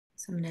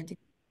So I'm going to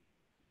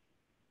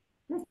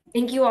do.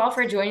 Thank you all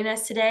for joining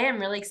us today. I'm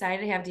really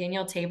excited to have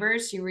Danielle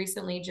Tabers. She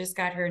recently just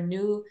got her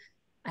new,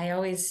 I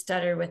always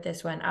stutter with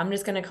this one. I'm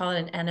just going to call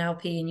it an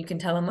NLP and you can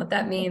tell them what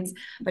that means.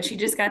 But she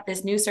just got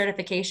this new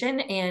certification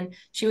and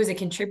she was a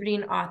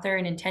contributing author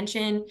in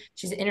Intention.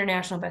 She's an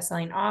international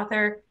bestselling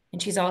author and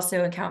she's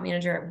also account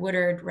manager at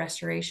Woodard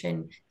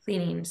Restoration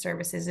Cleaning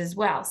Services as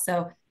well. So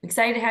I'm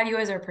excited to have you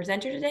as our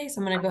presenter today.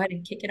 So I'm going to go ahead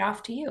and kick it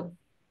off to you.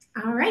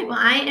 All right. Well,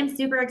 I am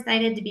super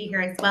excited to be here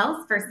as well.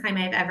 It's the first time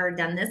I've ever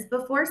done this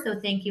before. So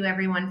thank you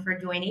everyone for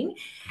joining.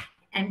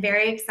 I'm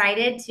very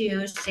excited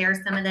to share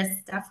some of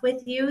this stuff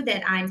with you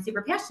that I'm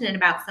super passionate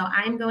about. So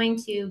I'm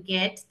going to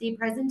get the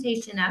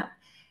presentation up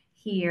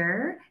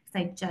here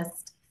because I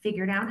just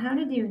figured out how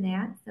to do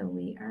that. So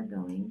we are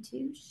going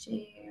to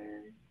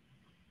share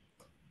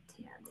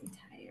tab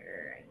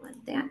entire. I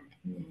want that.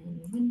 And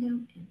then window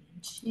and then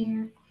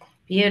share.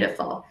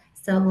 Beautiful.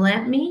 So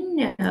let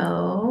me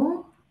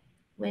know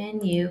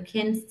when you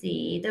can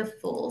see the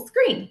full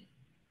screen.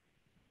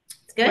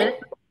 It's good?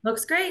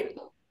 Looks great.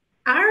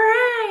 All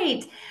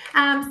right.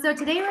 So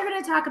today we're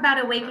going to talk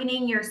about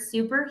awakening your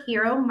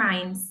superhero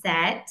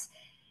mindset.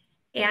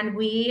 And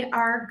we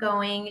are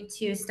going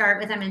to start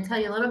with, I'm going to tell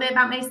you a little bit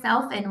about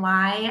myself and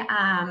why,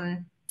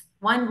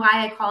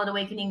 why I call it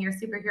awakening your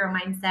superhero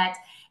mindset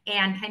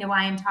and kind of why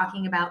I'm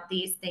talking about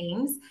these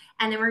things.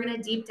 And then we're going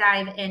to deep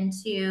dive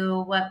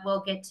into what we'll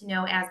get to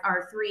know as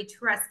our 3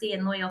 trusty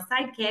and loyal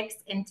sidekicks: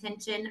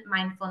 intention,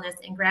 mindfulness,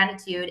 and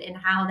gratitude, and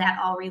how that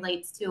all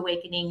relates to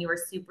awakening your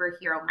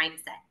superhero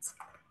mindset.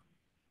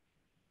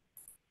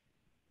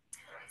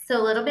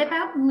 So a little bit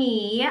about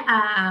me.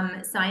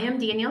 So I am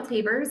Danielle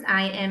Tabers.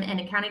 I am an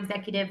account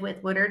executive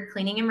with Woodard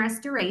Cleaning and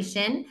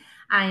Restoration.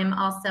 I am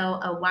also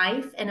a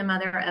wife and a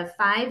mother of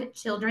 5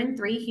 children,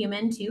 3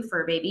 human, 2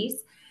 fur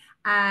babies.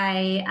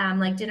 I,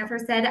 like Jennifer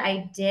said,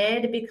 I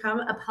did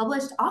become a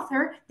published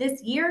author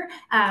this year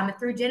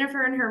through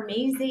Jennifer and her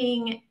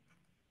amazing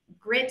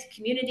Grit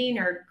community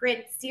or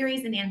Grit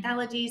series and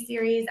anthology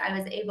series. I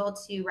was able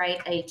to write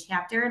a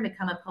chapter and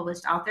become a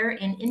published author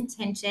in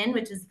Intention,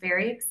 which is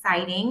very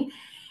exciting.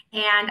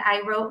 And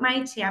I wrote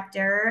my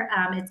chapter.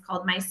 It's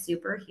called My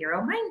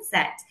Superhero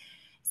Mindset.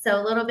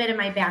 So a little bit of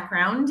my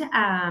background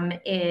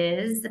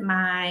is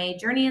my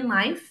journey in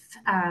life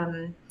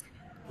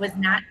was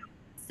not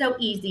so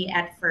easy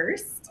at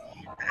first.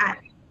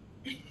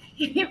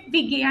 It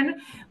began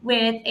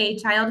with a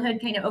childhood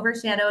kind of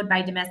overshadowed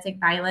by domestic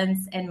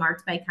violence and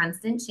marked by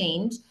constant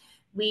change.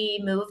 We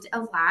moved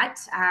a lot.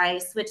 I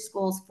switched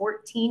schools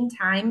 14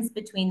 times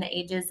between the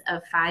ages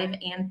of 5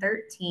 and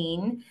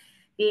 13.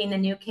 Being a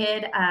new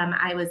kid,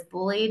 I was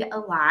bullied a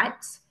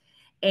lot.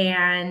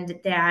 And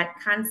that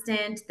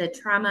constant, the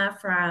trauma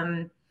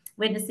from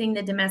witnessing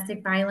the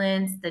domestic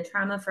violence, the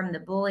trauma from the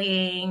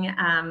bullying,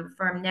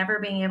 from never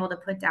being able to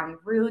put down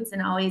roots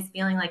and always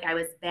feeling like I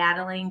was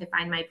battling to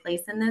find my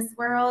place in this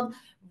world,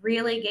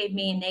 really gave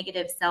me a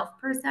negative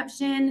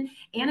self-perception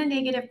and a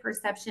negative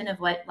perception of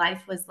what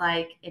life was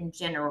like in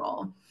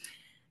general.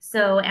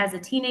 So as a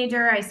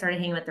teenager, I started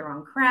hanging with the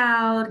wrong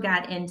crowd,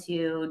 got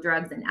into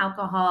drugs and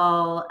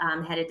alcohol,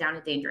 headed down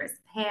a dangerous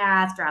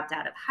path, dropped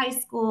out of high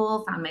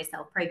school, found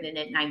myself pregnant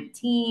at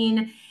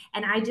 19.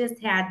 And I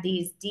just had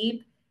these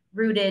deep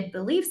rooted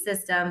belief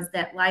systems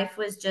that life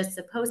was just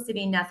supposed to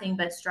be nothing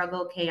but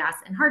struggle, chaos,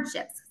 and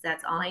hardships, because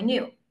that's all I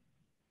knew.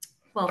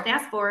 Well,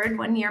 fast forward,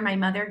 one year my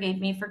mother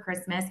gave me for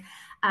Christmas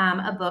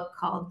a book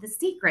called The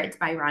Secret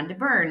by Rhonda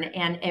Byrne,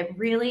 and it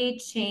really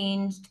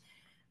changed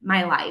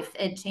my life.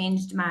 It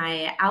changed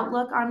my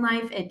outlook on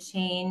life. It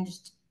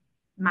changed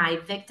my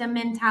victim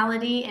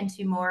mentality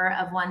into more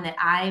of one that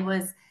I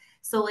was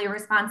solely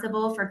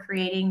responsible for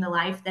creating the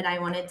life that I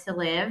wanted to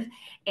live.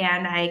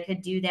 And I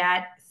could do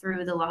that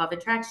through the law of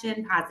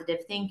attraction, positive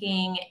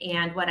thinking,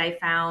 and what I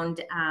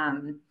found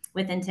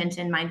with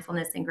intention,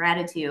 mindfulness, and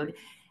gratitude.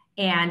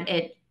 And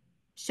it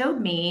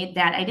showed me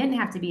that I didn't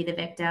have to be the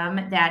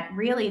victim, that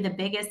really the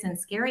biggest and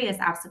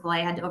scariest obstacle I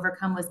had to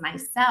overcome was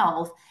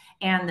myself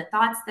and the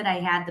thoughts that I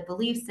had, the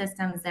belief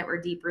systems that were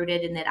deep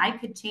rooted, and that I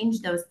could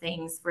change those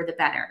things for the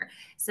better.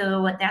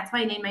 So that's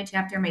why I named my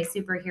chapter My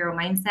Superhero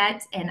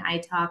Mindset. And I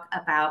talk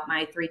about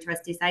my 3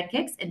 trusty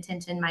sidekicks: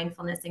 intention,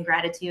 mindfulness, and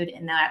gratitude.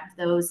 And that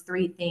those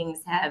 3 things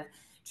have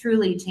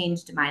truly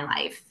changed my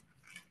life.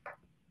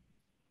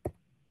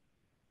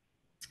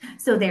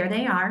 So there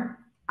they are,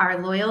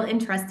 our loyal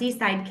and trusty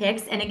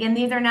sidekicks. And again,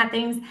 these are not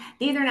things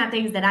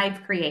that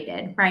I've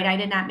created, right? I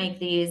did not make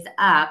these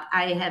up.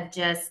 I have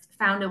just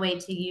found a way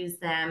to use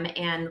them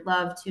and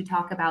love to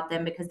talk about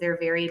them because they're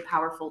very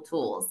powerful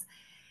tools.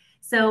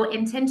 So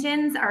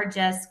intentions are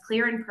just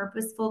clear and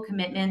purposeful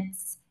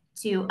commitments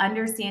to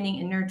understanding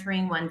and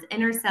nurturing one's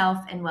inner self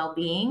and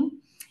well-being.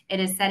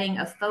 It is setting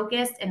a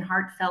focused and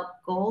heartfelt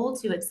goal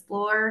to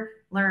explore,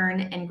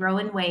 learn, and grow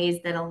in ways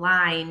that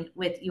align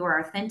with your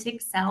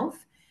authentic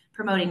self,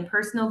 promoting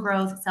personal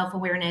growth,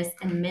 self-awareness,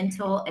 and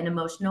mental and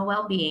emotional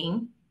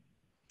well-being.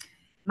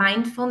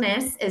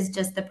 Mindfulness is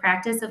just the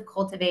practice of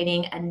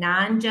cultivating a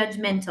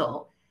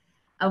non-judgmental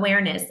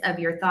awareness of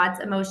your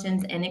thoughts,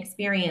 emotions, and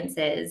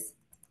experiences.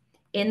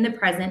 in the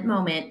present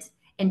moment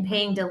and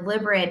paying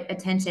deliberate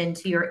attention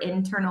to your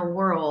internal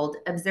world,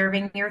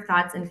 observing your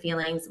thoughts and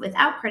feelings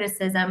without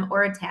criticism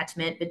or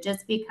attachment, but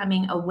just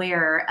becoming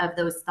aware of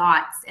those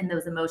thoughts and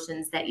those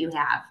emotions that you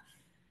have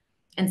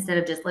instead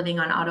of just living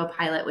on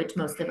autopilot, which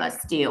most of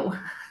us do.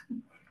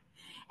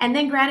 And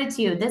then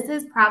gratitude. This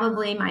is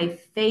probably my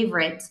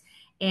favorite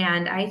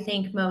and I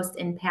think most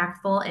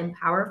impactful and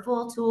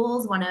powerful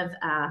tools, one of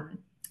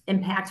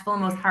impactful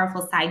and most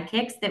powerful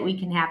sidekicks that we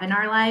can have in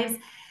our lives.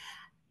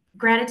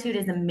 Gratitude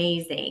is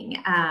amazing.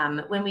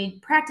 When we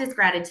practice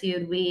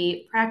gratitude,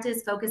 we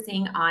practice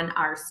focusing on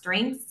our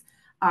strengths,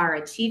 our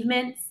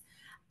achievements,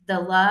 the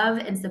love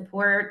and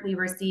support we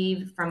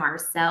receive from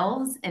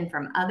ourselves and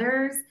from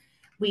others.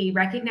 We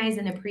recognize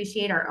and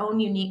appreciate our own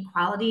unique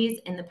qualities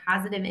and the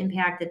positive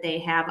impact that they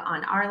have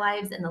on our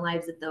lives and the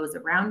lives of those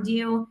around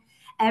you.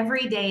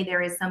 Every day,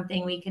 there is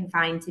something we can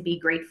find to be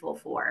grateful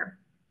for.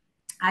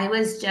 I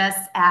was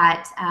just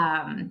at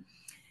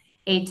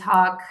a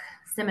talk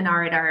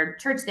seminar at our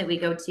church that we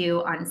go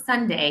to on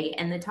Sunday,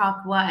 and the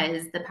talk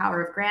was the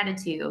power of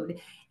gratitude.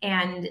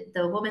 And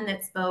the woman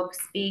that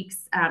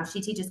speaks,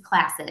 she teaches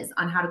classes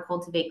on how to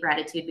cultivate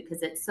gratitude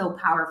because it's so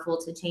powerful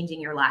to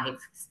changing your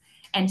lives.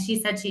 And she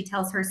said she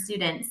tells her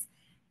students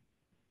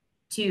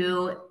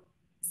to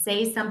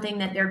say something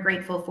that they're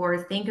grateful for,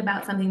 think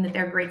about something that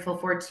they're grateful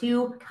for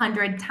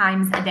 200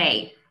 times a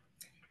day.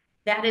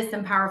 That is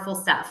some powerful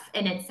stuff.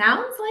 And it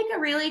sounds like a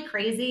really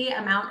crazy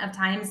amount of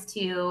times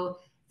to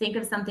think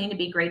of something to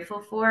be grateful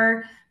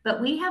for, but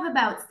we have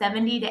about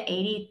 70 to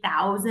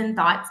 80,000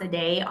 thoughts a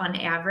day on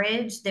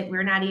average that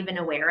we're not even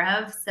aware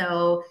of.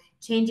 So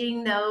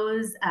changing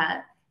those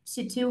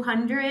to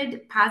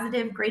 200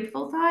 positive,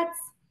 grateful thoughts,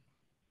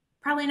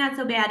 probably not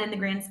so bad in the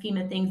grand scheme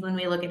of things when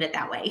we look at it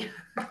that way.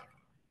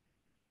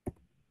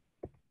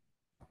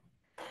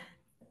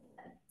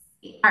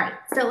 All right,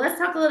 so let's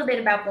talk a little bit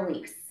about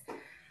beliefs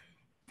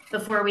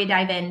before we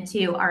dive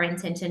into our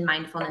intention,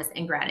 mindfulness,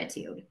 and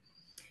gratitude.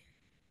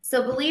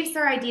 So beliefs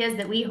are ideas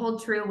that we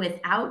hold true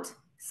without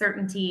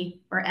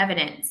certainty or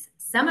evidence.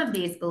 Some of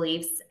these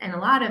beliefs, and a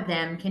lot of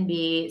them, can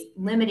be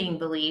limiting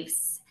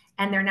beliefs,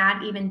 and they're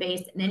not even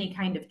based in any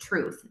kind of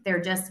truth.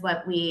 They're just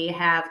what we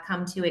have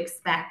come to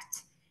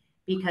expect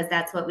because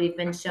that's what we've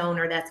been shown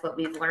or that's what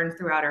we've learned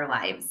throughout our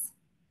lives.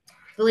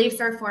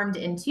 Beliefs are formed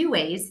in two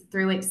ways: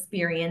 through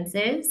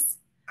experiences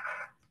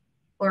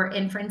or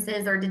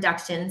inferences or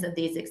deductions of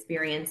these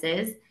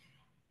experiences,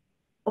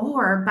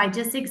 or by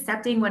just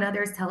accepting what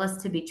others tell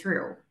us to be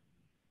true.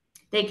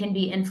 They can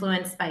be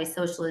influenced by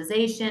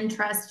socialization,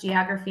 trust,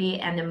 geography,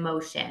 and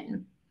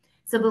emotion.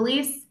 So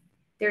beliefs,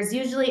 there's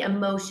usually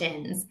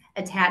emotions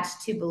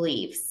attached to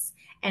beliefs,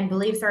 and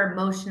beliefs are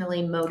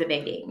emotionally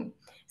motivating.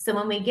 So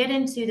when we get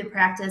into the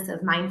practice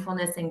of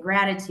mindfulness and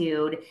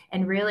gratitude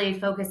and really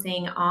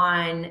focusing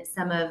on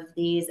some of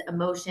these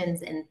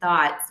emotions and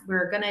thoughts,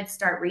 we're going to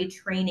start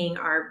retraining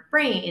our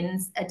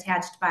brains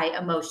attached by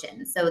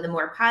emotion. So the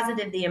more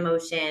positive the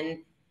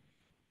emotion,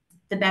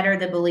 the better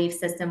the belief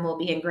system will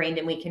be ingrained,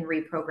 and we can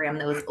reprogram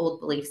those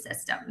old belief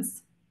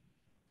systems.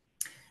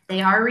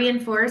 They are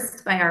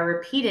reinforced by our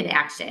repeated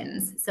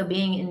actions. So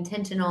being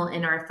intentional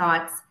in our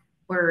thoughts,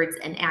 words,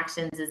 and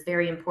actions is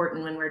very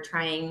important when we're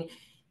trying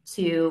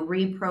to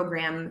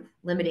reprogram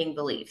limiting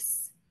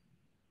beliefs.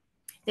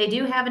 They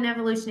do have an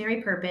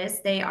evolutionary purpose.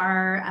 They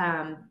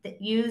are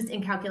used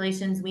in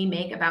calculations we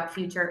make about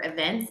future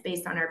events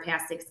based on our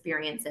past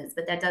experiences,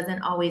 but that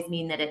doesn't always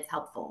mean that it's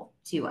helpful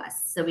to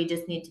us. So we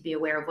just need to be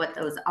aware of what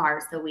those are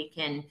so we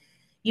can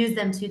use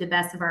them to the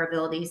best of our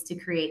abilities to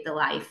create the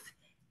life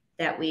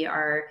that we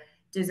are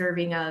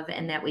deserving of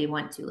and that we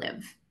want to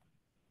live.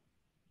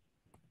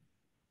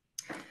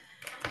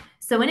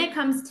 So when it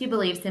comes to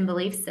beliefs and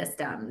belief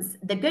systems,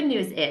 the good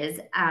news is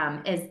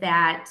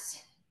that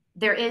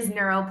there is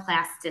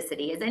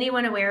neuroplasticity. Is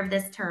anyone aware of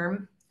this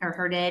term or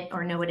heard it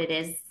or know what it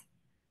is?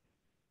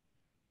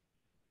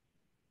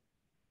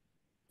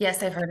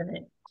 Yes, I've heard of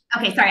it.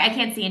 Okay, sorry, I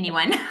can't see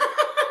anyone.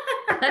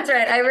 That's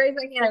right. I raised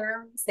my hand. I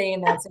remember saying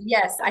that. So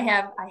yes, I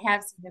have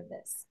seen of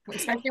this,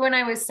 especially when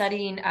I was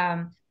studying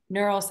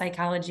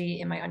neuropsychology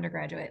in my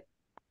undergraduate.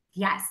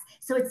 Yes.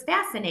 So it's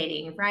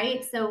fascinating,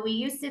 right? So we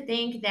used to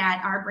think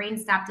that our brain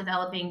stopped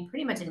developing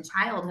pretty much in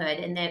childhood,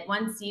 and that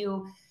once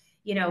you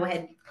know,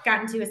 had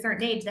gotten to a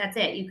certain age, that's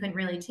it. You couldn't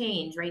really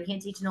change, right? You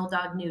can't teach an old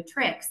dog new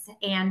tricks.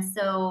 And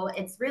so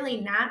it's really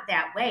not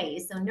that way.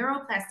 So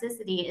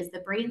neuroplasticity is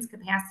the brain's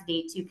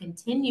capacity to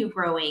continue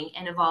growing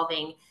and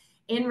evolving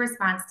in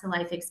response to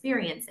life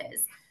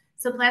experiences.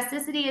 So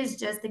plasticity is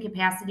just the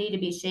capacity to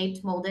be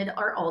shaped, molded,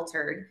 or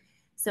altered.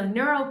 So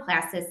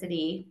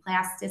plasticity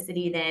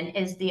then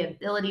is the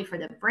ability for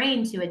the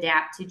brain to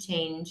adapt to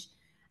change,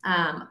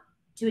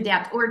 to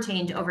adapt or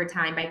change over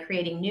time by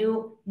creating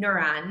new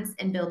neurons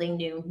and building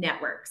new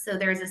networks. So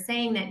there's a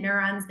saying that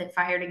neurons that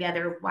fire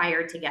together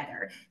wire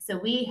together. So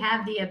we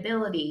have the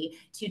ability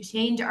to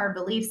change our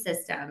belief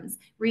systems,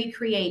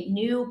 recreate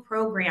new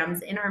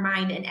programs in our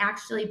mind, and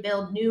actually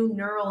build new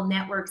neural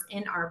networks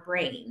in our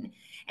brain.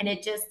 And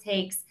it just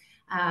takes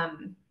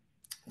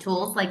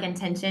tools like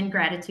intention,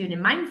 gratitude,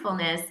 and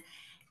mindfulness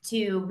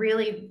to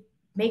really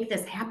make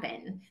this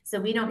happen. So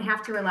we don't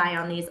have to rely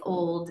on these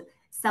old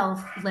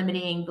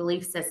self-limiting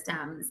belief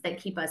systems that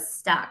keep us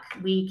stuck.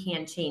 We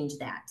can change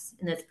that.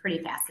 And that's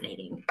pretty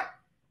fascinating.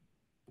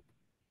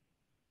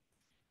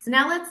 So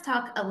now let's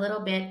talk a little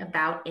bit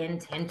about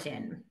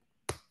intention.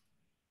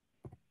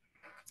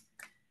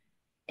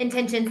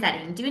 Intention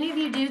setting. Do any of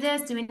you do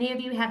this? Do any of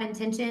you have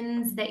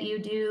intentions that you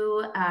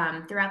do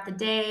throughout the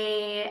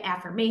day,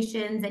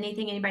 affirmations,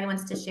 anything anybody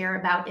wants to share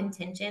about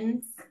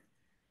intentions?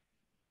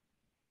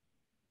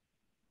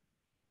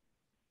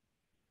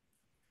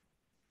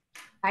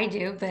 I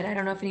do, but I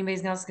don't know if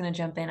anybody's else is going to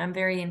jump in. I'm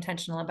very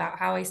intentional about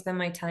how I spend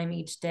my time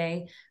each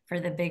day for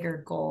the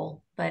bigger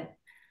goal. But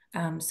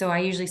so I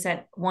usually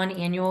set one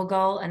annual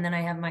goal and then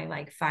I have my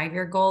like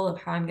 5-year goal of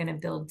how I'm going to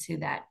build to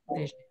that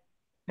vision.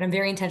 But I'm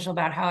very intentional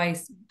about how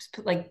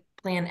like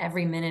plan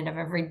every minute of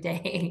every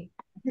day.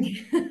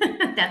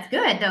 That's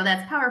good, though.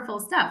 That's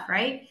powerful stuff,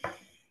 right?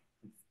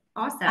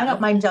 I don't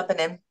Awesome. mind jumping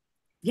in.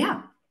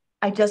 Yeah.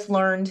 I just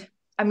learned,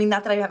 I mean,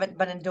 not that I haven't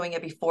been doing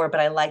it before, but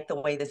I like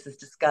the way this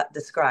is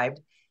described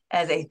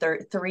as a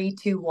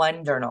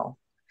 3-2-1 journal.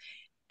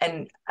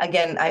 And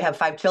again, I have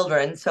 5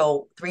 children.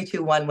 So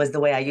 3-2-1 was the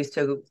way I used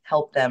to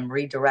help them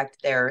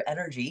redirect their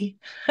energy.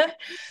 I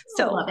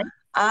So love it.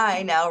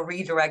 I now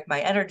redirect my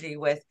energy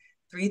with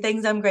 3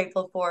 things I'm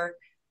grateful for,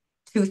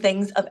 2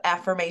 things of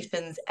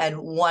affirmations, and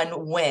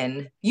 1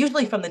 win,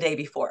 usually from the day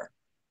before.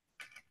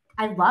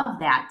 I love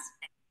that.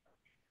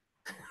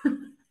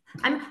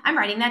 I'm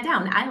writing that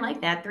down. I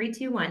like that.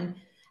 3-2-1.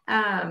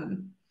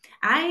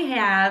 I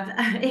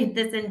have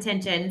this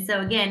intention. So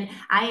again,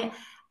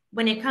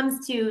 when it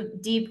comes to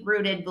deep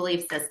rooted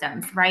belief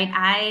systems, right?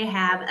 I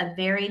have a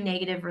very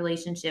negative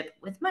relationship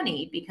with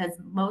money because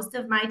most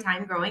of my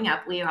time growing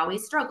up, we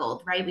always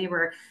struggled, right?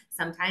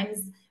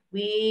 Sometimes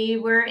we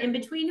were in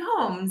between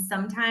homes.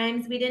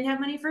 Sometimes we didn't have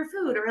money for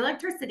food or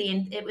electricity.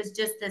 And it was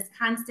just this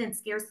constant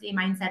scarcity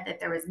mindset that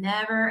there was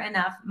never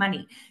enough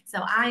money.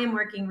 So I am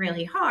working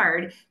really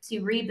hard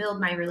to rebuild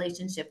my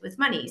relationship with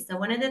money. So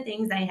one of the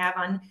things I have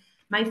on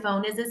my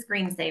phone is a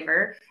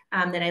screensaver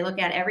that I look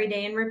at every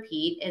day and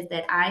repeat is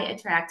that I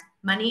attract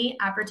money,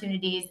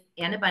 opportunities,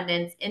 and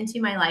abundance into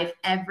my life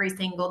every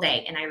single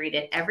day. And I read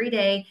it every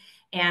day.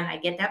 And I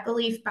get that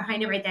belief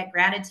behind it, right? That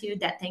gratitude,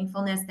 that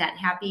thankfulness, that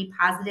happy,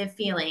 positive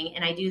feeling.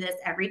 And I do this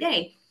every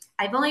day.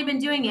 I've only been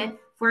doing it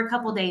for a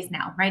couple days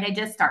now, right? I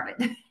just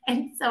started.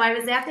 And so I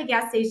was at the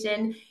gas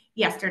station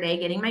yesterday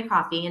getting my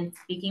coffee and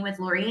speaking with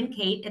Lori and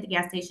Kate at the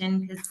gas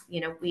station because,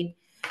 we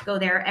go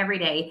there every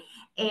day.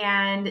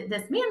 And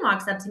this man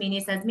walks up to me and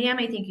he says, "Ma'am,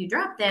 I think you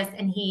dropped this."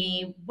 And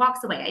he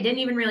walks away. I didn't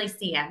even really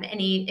see him.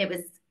 And it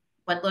was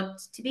what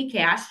looked to be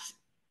cash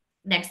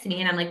next to me.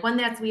 And I'm like, "One,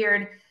 that's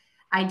weird.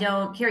 I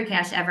don't carry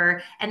cash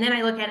ever." And then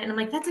I look at it and I'm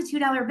like, "That's a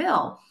 $2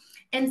 bill."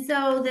 And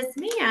so this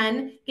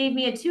man gave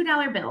me a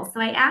 $2 bill. So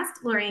I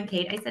asked Lori and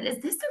Kate, I said,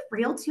 "Is this a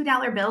real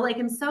 $2 bill?" Like,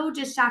 I'm so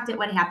just shocked at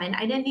what happened.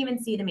 I didn't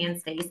even see the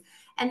man's face.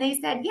 And they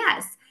said,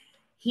 yes.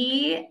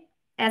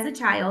 As a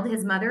child,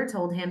 his mother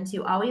told him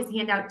to always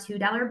hand out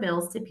 $2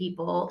 bills to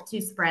people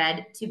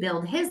to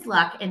build his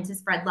luck and to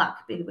spread luck.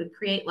 It would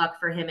create luck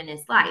for him in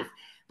his life.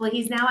 Well,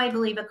 he's now, I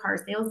believe, a car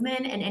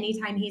salesman. And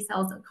anytime he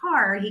sells a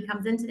car, he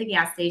comes into the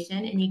gas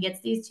station and he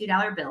gets these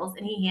 $2 bills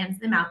and he hands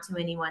them out to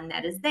anyone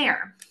that is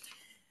there.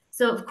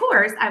 So, of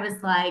course, I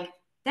was like,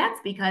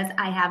 that's because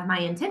I have my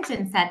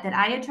intention set that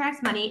I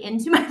attract money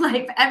into my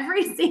life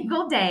every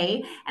single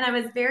day. And I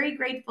was very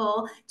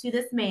grateful to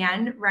this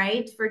man,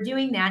 right, for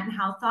doing that and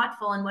how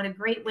thoughtful and what a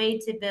great way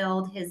to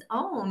build his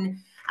own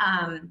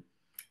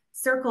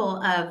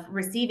circle of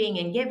receiving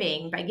and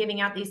giving by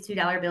giving out these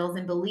 $2 bills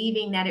and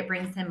believing that it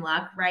brings him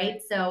luck,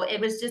 right? So it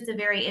was just a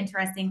very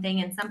interesting thing.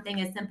 And something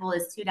as simple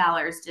as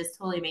 $2 just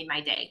totally made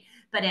my day.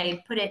 But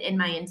I put it in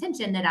my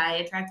intention that I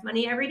attract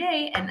money every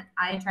day, and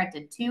I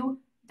attracted $2.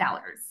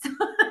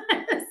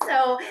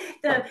 So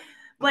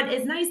what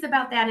is nice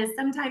about that is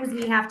sometimes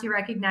we have to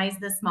recognize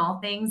the small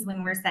things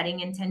when we're setting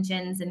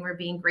intentions and we're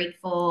being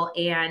grateful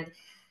and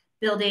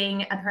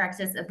building a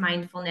practice of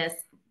mindfulness.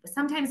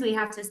 Sometimes we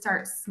have to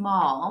start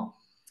small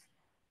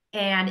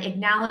and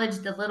acknowledge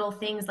the little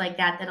things like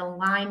that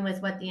align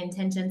with what the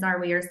intentions are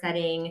we are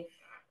setting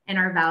and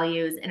our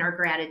values and our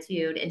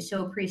gratitude, and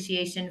show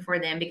appreciation for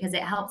them, because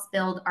it helps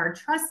build our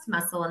trust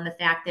muscle and the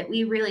fact that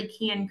we really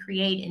can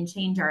create and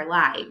change our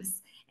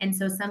lives. And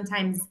so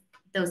sometimes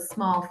those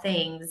small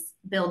things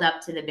build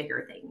up to the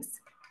bigger things.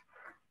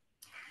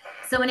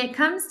 So when it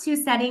comes to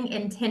setting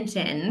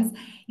intentions,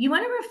 you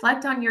want to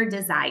reflect on your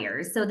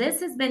desires. So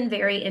this has been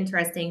very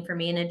interesting for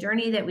me, and a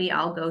journey that we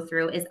all go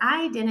through is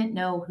I didn't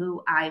know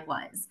who I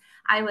was.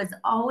 I was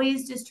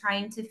always just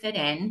trying to fit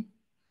in.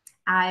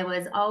 I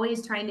was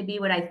always trying to be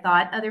what I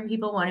thought other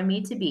people wanted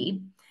me to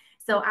be.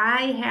 So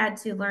I had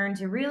to learn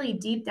to really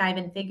deep dive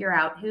and figure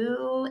out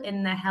who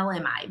in the hell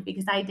am I,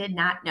 because I did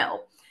not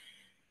know.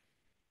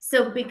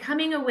 So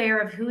becoming aware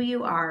of who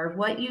you are,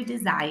 what you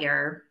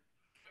desire,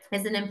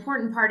 is an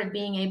important part of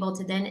being able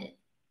to then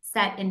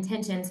set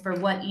intentions for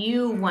what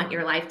you want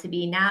your life to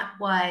be, not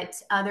what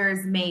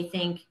others may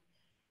think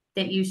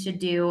that you should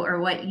do or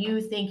what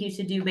you think you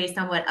should do based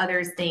on what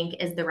others think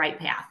is the right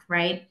path,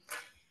 right?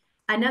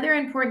 Another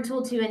important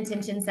tool to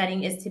intention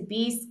setting is to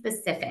be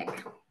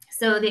specific.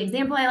 So the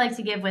example I like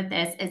to give with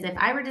this is if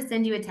I were to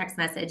send you a text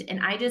message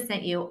and I just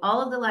sent you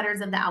all of the letters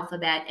of the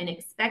alphabet and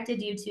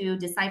expected you to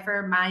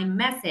decipher my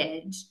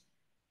message,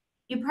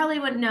 you probably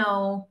wouldn't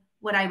know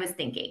what I was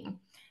thinking.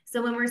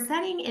 So when we're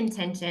setting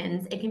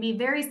intentions, it can be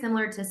very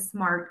similar to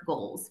SMART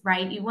goals,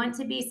 right? You want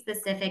to be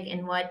specific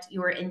in what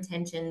your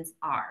intentions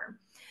are.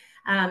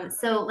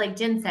 So like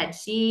Jen said,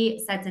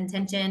 she sets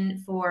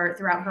intention for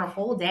throughout her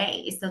whole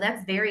day. So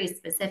that's very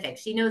specific.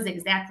 She knows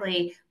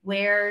exactly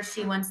where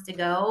she wants to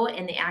go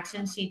and the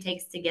actions she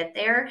takes to get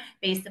there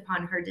based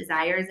upon her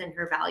desires and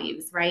her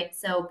values, right?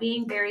 So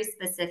being very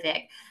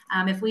specific.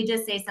 If we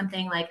just say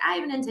something like, I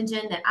have an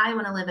intention that I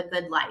want to live a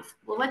good life.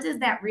 Well, what does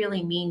that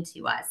really mean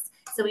to us?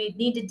 So we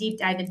need to deep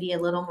dive and be a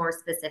little more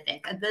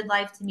specific. A good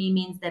life to me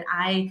means that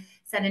I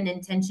set an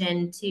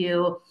intention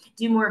to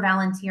do more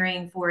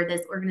volunteering for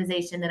this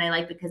organization that I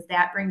like because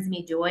that brings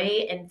me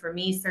joy. And for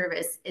me,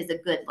 service is a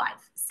good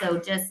life. So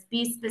just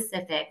be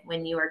specific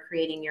when you are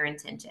creating your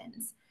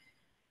intentions.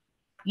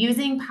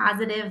 Using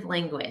positive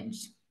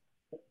language.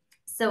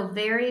 So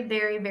very,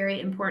 very,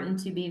 very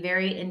important to be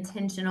very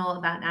intentional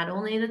about not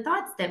only the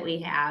thoughts that we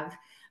have,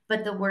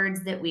 but the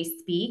words that we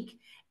speak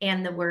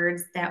and the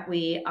words that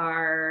we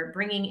are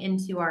bringing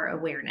into our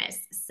awareness.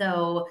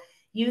 So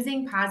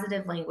using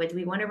positive language,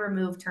 we want to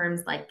remove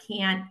terms like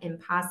can't,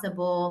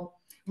 impossible.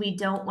 We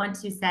don't want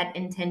to set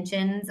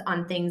intentions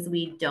on things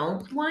we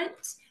don't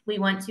want. We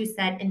want to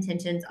set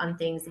intentions on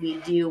things we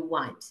do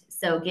want.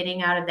 So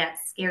getting out of that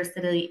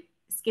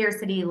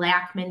scarcity,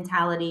 lack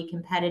mentality,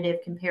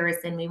 competitive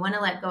comparison. We want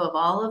to let go of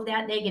all of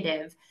that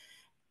negative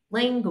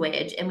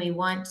language and we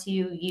want to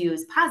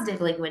use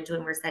positive language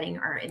when we're setting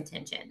our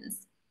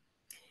intentions.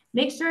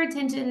 Make sure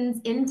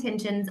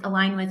intentions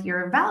align with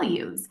your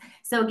values.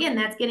 So again,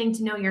 that's getting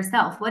to know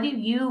yourself. What do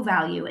you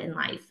value in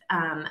life?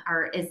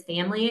 Is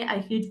family a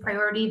huge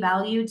priority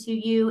value to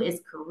you? Is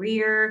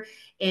career?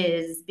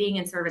 Is being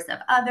in service of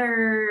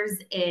others?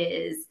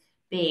 Is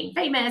being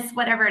famous?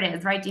 Whatever it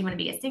is, right? Do you want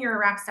to be a singer, a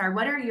rock star?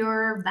 What are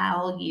your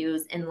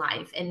values in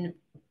life? And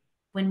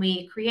when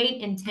we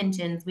create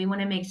intentions, we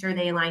want to make sure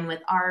they align with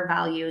our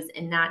values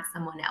and not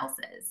someone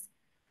else's.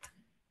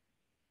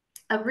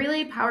 A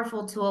really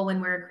powerful tool when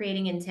we're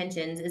creating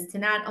intentions is to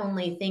not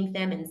only think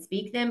them and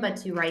speak them, but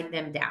to write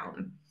them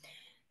down.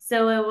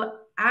 So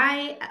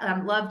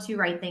I love to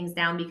write things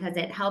down because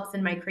it helps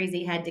in my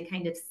crazy head to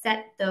kind of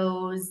set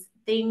those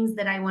things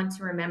that I want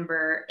to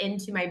remember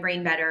into my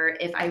brain better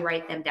if I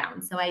write them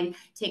down. So I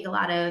take a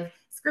lot of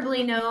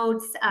scribbly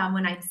notes.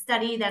 When I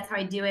study, that's how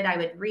I do it. I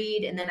would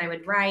read and then I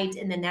would write,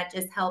 and then that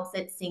just helps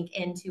it sink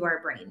into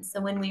our brain. So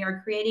when we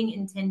are creating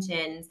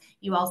intentions,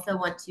 you also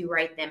want to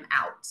write them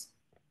out.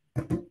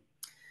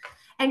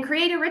 And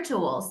create a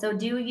ritual. So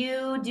do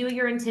you do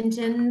your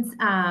intentions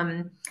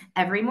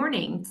every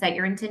morning? Set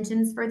your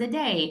intentions for the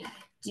day.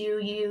 Do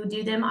you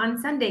do them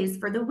on Sundays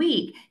for the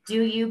week?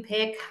 Do you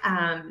pick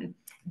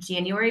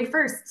January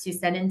 1st to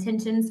set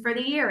intentions for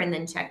the year and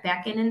then check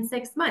back in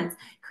 6 months?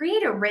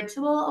 Create a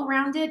ritual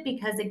around it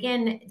because,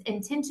 again,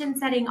 intention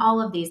setting,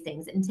 all of these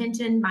things,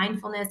 intention,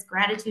 mindfulness,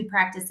 gratitude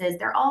practices,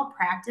 they're all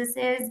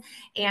practices.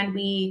 And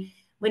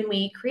when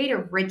we create a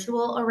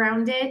ritual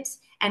around it,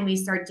 and we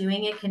start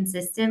doing it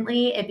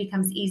consistently, it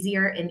becomes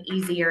easier and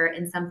easier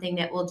and something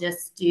that we'll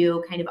just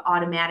do kind of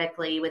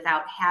automatically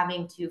without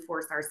having to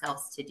force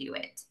ourselves to do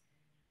it.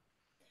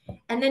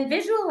 And then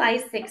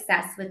visualize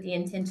success with the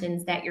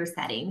intentions that you're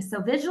setting. So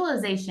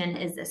visualization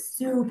is a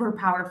super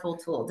powerful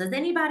tool. Does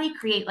anybody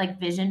create like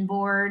vision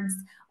boards,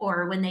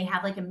 or when they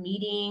have like a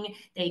meeting,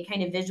 they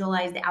kind of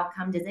visualize the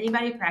outcome? Does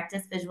anybody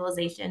practice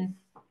visualization?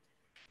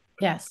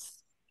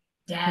 Yes.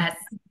 Yes.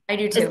 I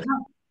do too.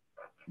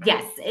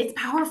 Yes, it's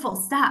powerful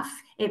stuff.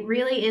 It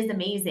really is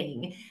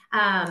amazing.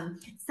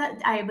 So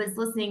I was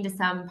listening to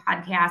some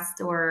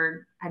podcast,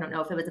 or I don't know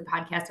if it was a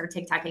podcast or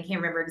TikTok, I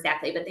can't remember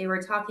exactly, but they were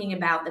talking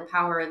about the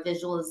power of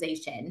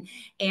visualization.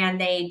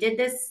 And they did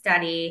this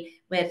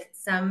study with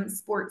some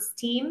sports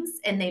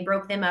teams and they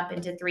broke them up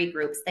into 3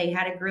 groups. They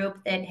had a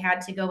group that had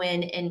to go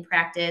in and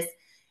practice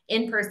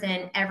in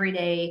person every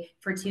day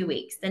for 2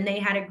 weeks. Then they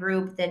had a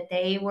group that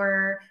they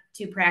were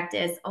to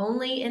practice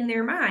only in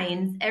their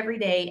minds every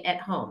day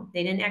at home.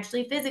 They didn't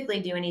actually physically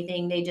do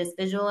anything. They just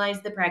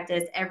visualized the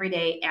practice every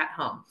day at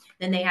home.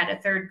 Then they had a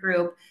third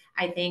group,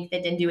 I think,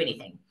 that didn't do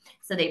anything.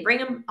 So they bring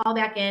them all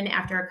back in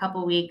after a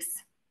couple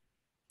weeks.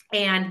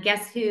 And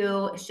guess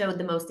who showed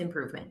the most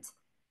improvement?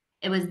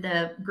 It was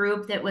the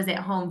group that was at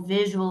home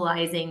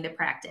visualizing the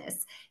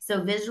practice.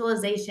 So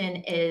visualization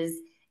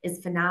is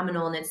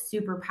phenomenal and it's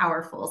super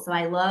powerful. So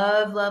I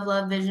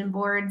love vision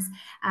boards.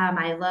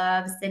 I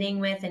love sitting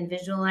with and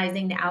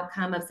visualizing the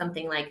outcome of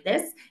something like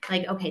this.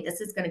 Like, okay,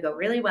 this is going to go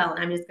really well.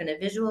 And I'm just going to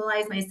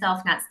visualize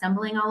myself not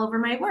stumbling all over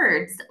my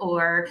words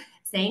or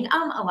saying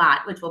a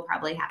lot, which will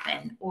probably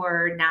happen,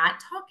 or not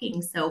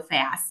talking so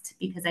fast,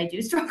 because I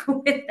do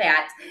struggle with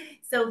that.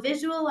 So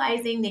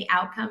visualizing the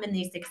outcome and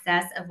the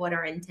success of what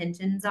our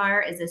intentions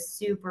are is a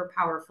super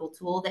powerful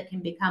tool that can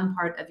become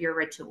part of your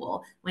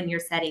ritual when you're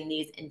setting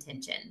these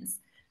intentions.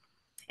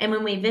 And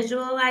when we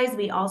visualize,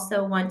 we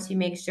also want to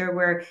make sure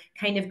we're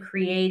kind of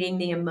creating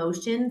the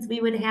emotions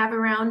we would have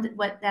around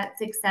what that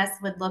success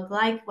would look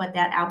like, what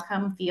that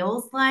outcome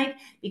feels like,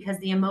 because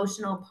the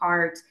emotional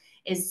part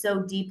is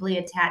so deeply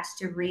attached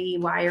to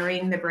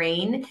rewiring the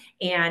brain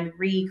and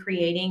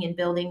recreating and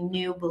building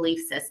new belief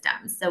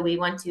systems. So we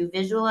want to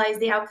visualize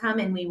the outcome,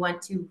 and we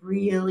want to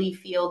really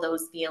feel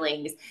those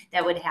feelings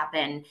that would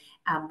happen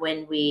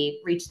when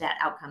we reach that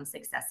outcome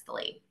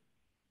successfully.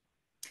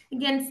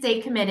 Again, stay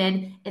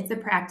committed. It's a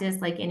practice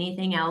like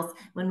anything else.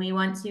 When we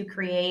want to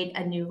create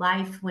a new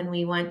life, when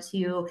we want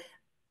to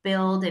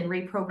build and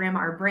reprogram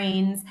our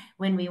brains,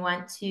 when we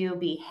want to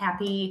be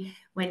happy,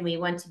 when we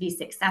want to be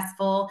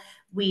successful,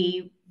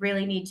 we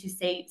really need to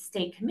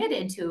stay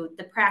committed to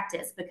the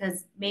practice,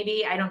 because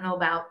maybe, I don't know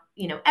about,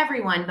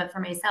 everyone, but for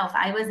myself,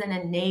 I was in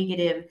a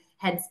negative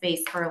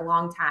headspace for a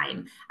long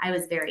time. I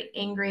was very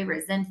angry,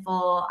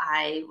 resentful.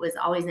 I was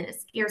always in a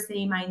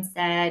scarcity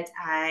mindset.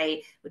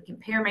 I would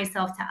compare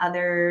myself to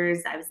others.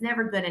 I was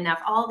never good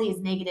enough. All these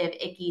negative,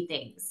 icky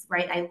things,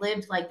 right? I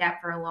lived like that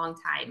for a long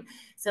time.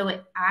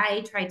 So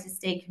I tried to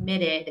stay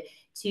committed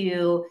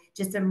to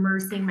just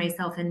immersing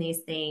myself in these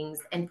things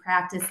and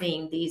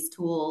practicing these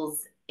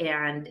tools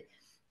and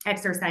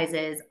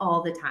exercises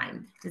all the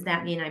time. Does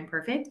that mean I'm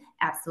perfect?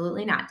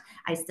 Absolutely not.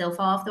 I still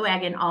fall off the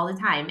wagon all the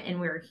time, and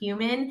we're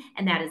human,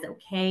 and that is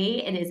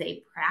okay. It is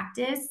a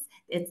practice.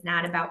 It's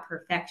not about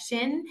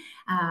perfection.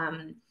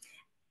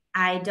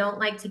 I don't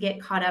like to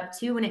get caught up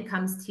too when it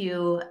comes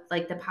to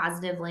like the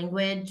positive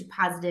language,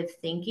 positive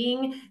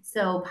thinking.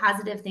 So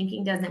positive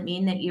thinking doesn't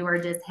mean that you are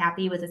just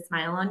happy with a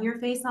smile on your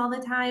face all the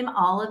time.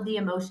 All of the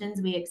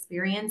emotions we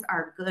experience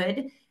are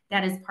good.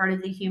 That is part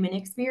of the human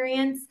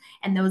experience,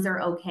 and those are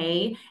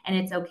okay. And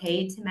it's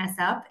okay to mess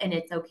up, and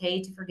it's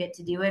okay to forget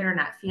to do it or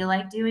not feel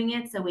like doing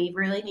it. So we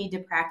really need to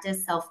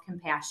practice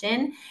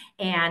self-compassion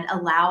and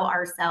allow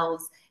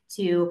ourselves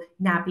to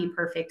not be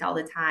perfect all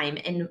the time.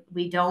 And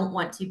we don't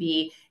want to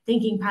be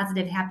thinking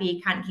positive,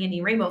 happy, cotton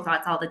candy, rainbow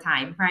thoughts all the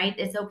time, right?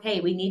 It's okay.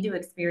 We need to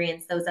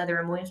experience those other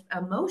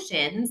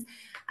emotions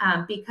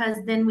because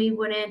then we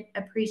wouldn't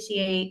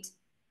appreciate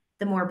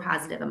the more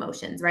positive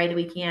emotions, right?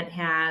 We can't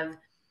have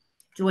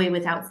joy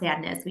without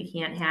sadness. We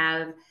can't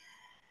have,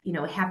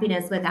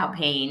 happiness without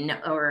pain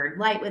or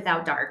light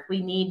without dark.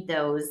 We need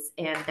those.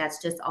 And that's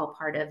just all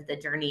part of the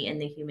journey in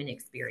the human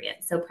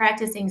experience. So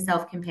practicing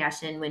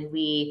self-compassion when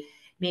we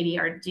maybe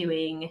are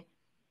doing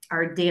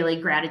our daily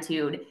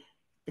gratitude,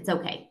 it's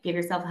okay. Give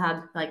yourself a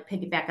hug, like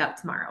pick it back up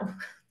tomorrow.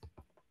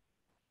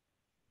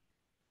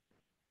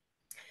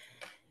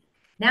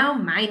 Now,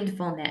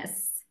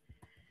 mindfulness.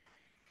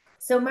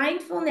 So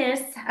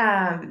mindfulness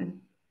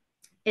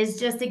is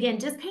just, again,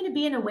 just kind of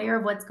being aware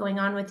of what's going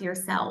on with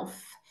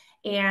yourself.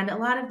 And a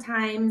lot of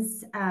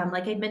times,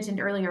 like I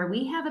mentioned earlier,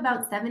 we have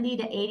about 70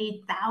 to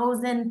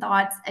 80,000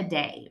 thoughts a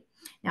day.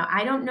 Now,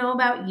 I don't know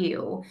about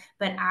you,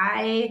 but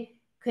I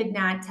could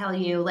not tell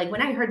you, like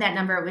when I heard that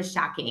number, it was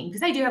shocking,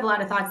 because I do have a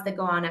lot of thoughts that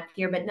go on up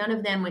here, but none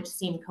of them which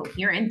seem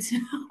coherent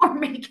or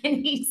make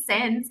any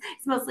sense.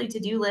 It's mostly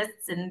to-do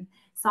lists and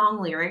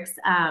song lyrics.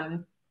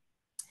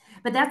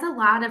 But that's a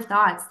lot of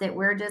thoughts that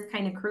we're just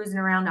kind of cruising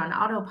around on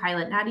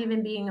autopilot, not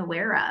even being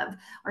aware of.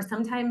 Or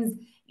sometimes,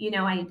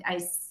 I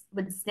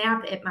would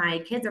snap at my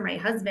kids or my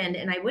husband,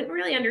 and I wouldn't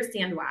really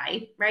understand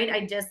why, right?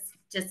 I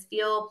just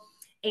feel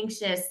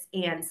anxious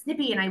and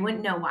snippy, and I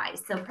wouldn't know why.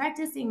 So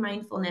practicing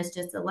mindfulness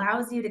just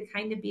allows you to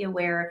kind of be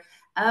aware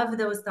of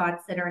those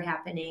thoughts that are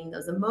happening,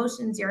 those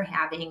emotions you're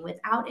having,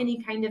 without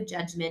any kind of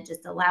judgment.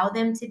 Just allow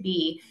them to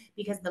be,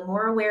 because the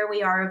more aware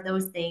we are of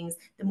those things,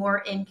 the more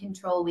in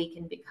control we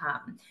can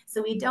become.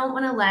 So we don't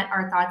want to let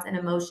our thoughts and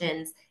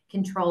emotions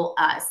control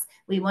us.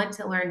 We want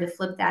to learn to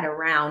flip that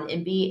around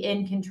and be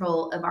in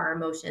control of our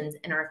emotions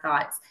and our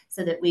thoughts,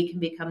 so that we can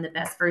become the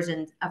best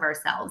versions of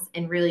ourselves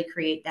and really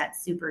create that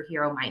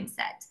superhero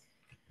mindset.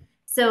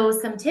 So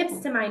some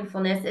tips to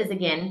mindfulness is,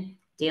 again,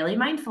 daily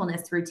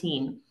mindfulness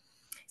routine.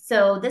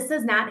 So this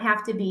does not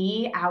have to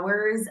be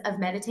hours of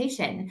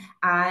meditation.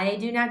 I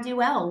do not do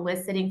well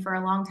with sitting for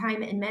a long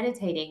time and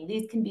meditating.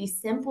 These can be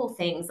simple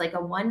things like a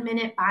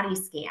 1-minute body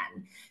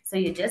scan. So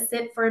you just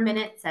sit for a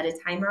minute, set a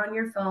timer on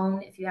your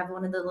phone. If you have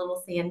one of the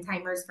little sand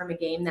timers from a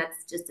game,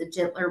 that's just a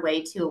gentler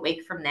way to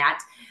awake from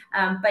that.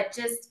 But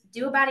just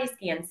do a body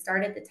scan.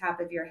 Start at the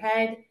top of your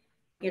head,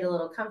 get a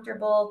little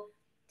comfortable,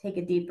 take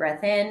a deep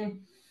breath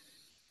in,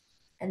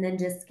 and then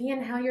just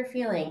scan how you're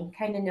feeling.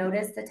 Kind of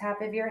notice the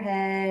top of your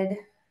head.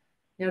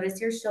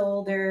 Notice your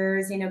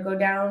shoulders, go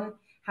down.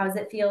 How does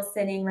it feel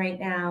sitting right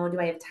now?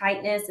 Do I have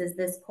tightness? Is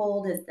this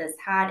cold? Is this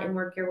hot? And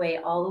work your way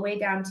all the way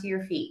down to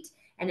your feet.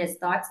 And as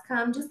thoughts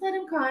come, just let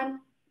them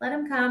come. let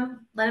them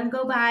come, let them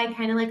go by,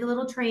 kind of like a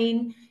little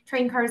train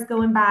cars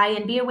going by,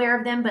 and be aware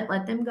of them, but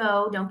let them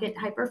go. Don't get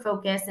hyper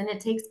focused. And it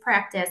takes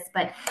practice,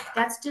 but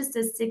that's just a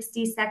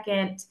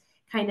 60-second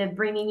kind of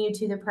bringing you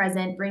to the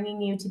present,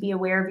 bringing you to be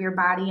aware of your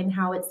body and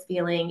how it's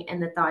feeling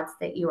and the thoughts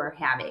that you are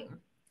having.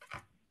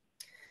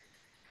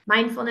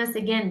 Mindfulness,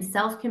 again,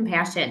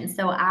 self-compassion.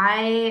 So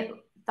I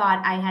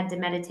thought I had to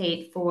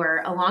meditate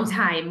for a long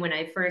time when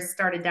I first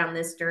started down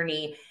this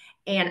journey.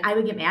 And I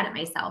would get mad at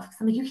myself.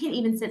 I'm like, you can't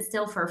even sit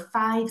still for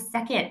 5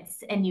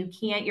 seconds, and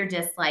you're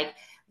just like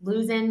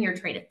losing your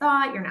train of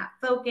thought. You're not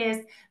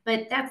focused,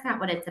 but that's not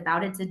what it's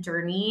about. It's a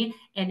journey,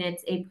 and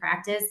it's a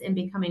practice in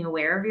becoming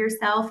aware of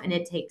yourself, and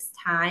it takes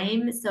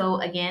time. So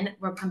again,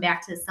 we'll come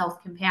back to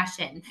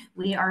self-compassion.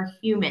 We are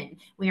human.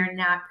 We are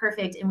not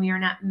perfect, and we are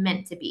not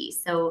meant to be.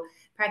 So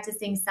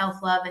practicing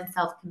self-love and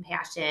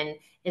self-compassion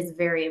is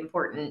very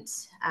important,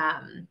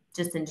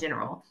 just in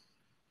general.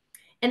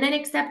 And then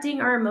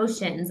accepting our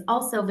emotions,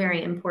 also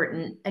very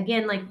important.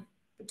 Again, like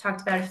we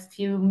talked about a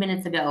few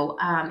minutes ago,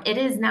 it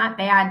is not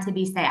bad to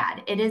be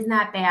sad. It is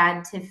not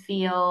bad to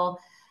feel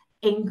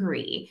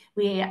angry.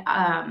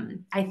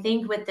 I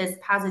think with this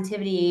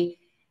positivity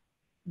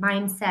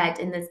mindset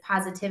and this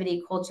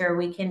positivity culture,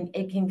 it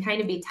can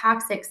kind of be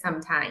toxic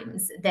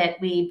sometimes,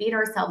 that we beat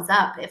ourselves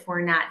up if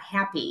we're not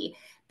happy.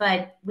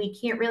 But we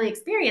can't really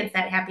experience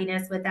that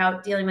happiness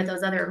without dealing with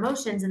those other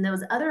emotions. And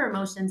those other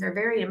emotions are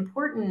very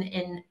important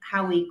in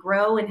how we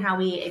grow and how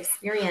we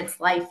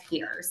experience life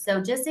here. So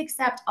just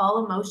accept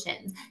all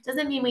emotions.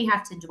 Doesn't mean we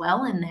have to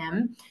dwell in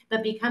them,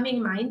 but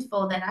becoming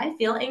mindful that I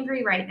feel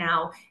angry right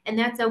now, and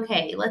that's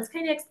okay. Let's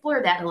kind of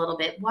explore that a little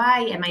bit. Why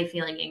am I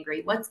feeling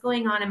angry? What's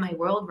going on in my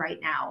world right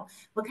now?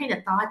 What kind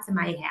of thoughts am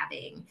I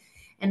having?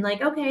 And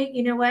like, okay,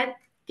 you know what?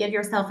 Give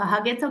yourself a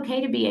hug. It's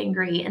okay to be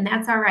angry, and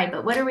that's all right.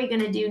 But what are we going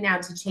to do now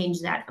to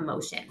change that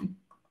emotion?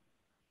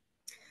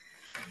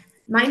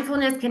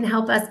 Mindfulness can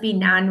help us be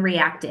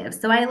non-reactive.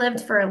 So I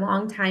lived for a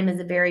long time as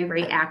a very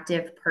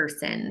reactive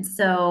person.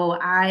 So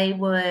I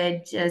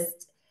would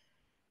just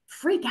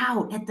freak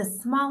out at the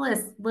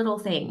smallest little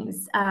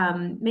things.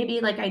 Maybe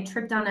like I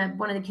tripped on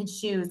one of the kids'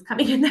 shoes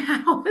coming in the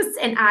house,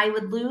 and I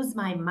would lose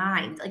my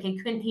mind. Like I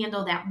couldn't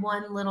handle that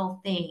one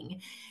little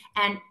thing.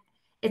 And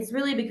it's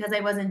really because I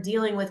wasn't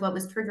dealing with what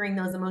was triggering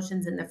those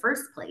emotions in the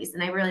first place.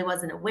 And I really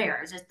wasn't aware.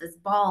 It was just this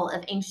ball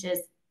of anxious,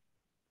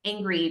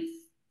 angry,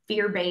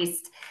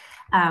 fear-based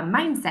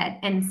mindset.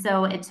 And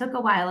so it took a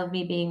while of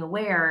me being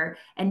aware.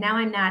 And now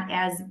I'm not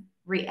as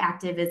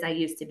reactive as I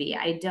used to be.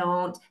 I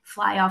don't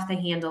fly off the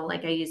handle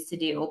like I used to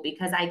do,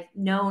 because I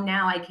know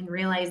now I can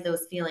realize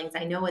those feelings.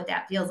 I know what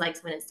that feels like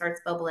when it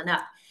starts bubbling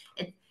up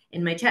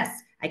in my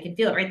chest. I can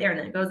feel it right there, and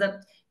then it goes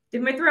up through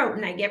my throat,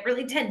 and I get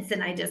really tense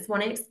and I just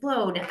want to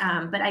explode.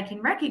 But I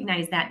can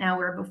recognize that now,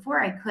 where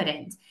before I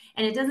couldn't.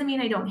 And it doesn't mean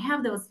I don't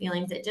have those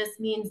feelings. It just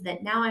means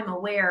that now I'm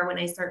aware when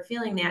I start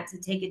feeling that to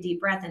take a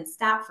deep breath and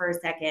stop for a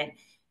second,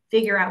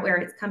 figure out where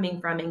it's coming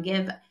from, and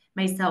give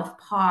myself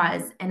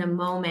pause and a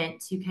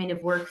moment to kind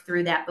of work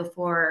through that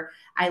before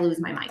I lose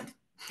my mind.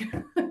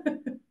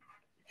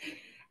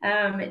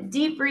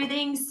 Deep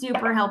breathing,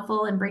 super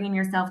helpful in bringing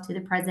yourself to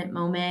the present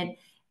moment.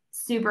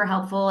 Super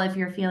helpful if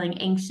you're feeling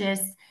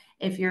anxious,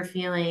 if you're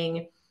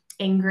feeling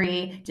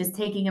angry, just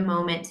taking a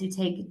moment to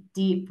take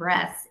deep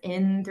breaths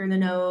in through the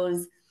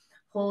nose,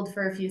 hold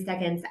for a few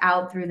seconds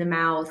out through the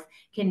mouth,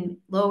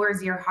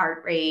 lowers your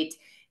heart rate,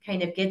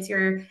 kind of gets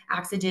your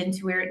oxygen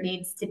to where it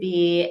needs to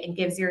be, and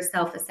gives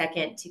yourself a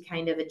second to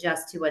kind of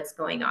adjust to what's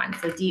going on.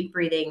 So deep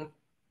breathing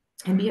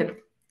can be a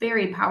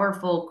very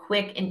powerful,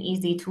 quick, and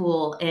easy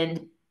tool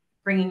in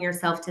bringing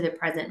yourself to the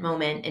present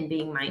moment and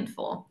being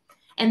mindful.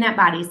 And that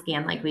body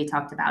scan, like we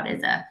talked about,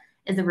 is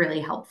a really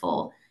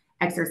helpful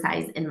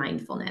exercise in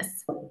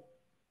mindfulness.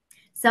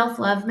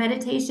 Self-love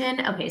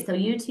meditation. Okay, so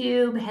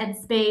YouTube,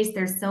 Headspace,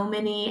 there's so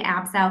many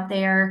apps out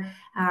there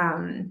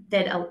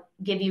that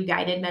give you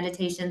guided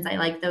meditations. I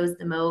like those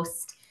the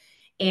most.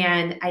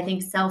 And I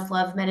think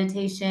self-love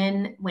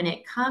meditation, when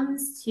it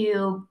comes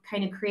to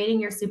kind of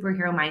creating your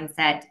superhero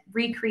mindset,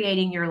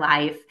 recreating your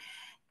life,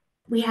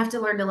 we have to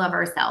learn to love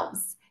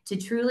ourselves, to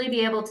truly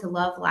be able to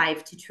love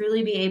life, to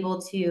truly be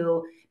able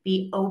to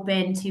be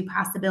open to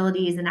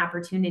possibilities and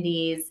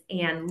opportunities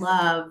and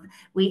love.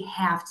 We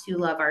have to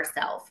love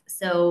ourselves.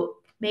 So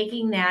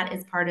making that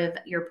as part of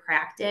your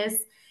practice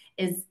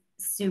is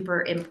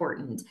super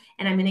important.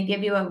 And I'm going to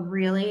give you a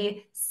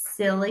really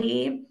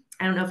silly,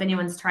 I don't know if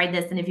anyone's tried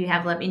this, and if you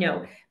have, let me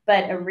know,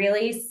 but a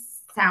really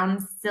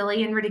sounds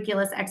silly and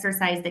ridiculous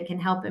exercise that can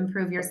help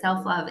improve your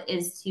self-love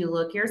is to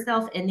look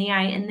yourself in the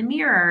eye in the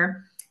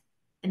mirror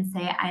and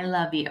say, I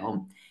love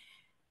you.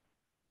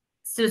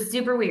 So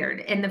super weird.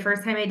 And the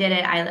first time I did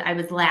it, I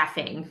was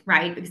laughing,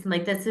 right? Because I'm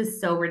like, this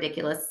is so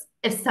ridiculous.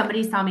 If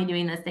somebody saw me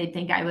doing this, they'd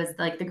think I was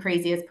like the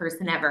craziest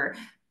person ever.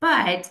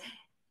 But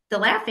the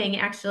laughing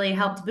actually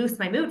helped boost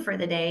my mood for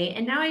the day.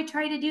 And now I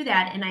try to do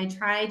that. And I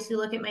try to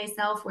look at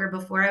myself, where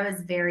before I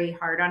was very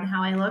hard on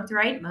how I looked,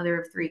 right?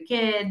 Mother of 3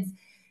 kids,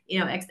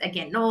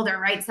 getting older,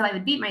 right? So I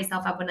would beat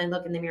myself up when I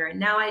look in the mirror. And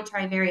now I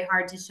try very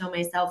hard to show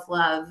myself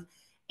love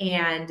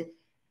and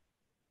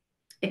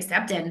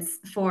acceptance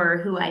for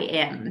who I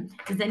am.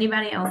 Does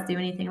anybody else do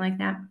anything like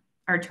that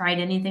or tried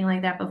anything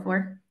like that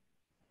before?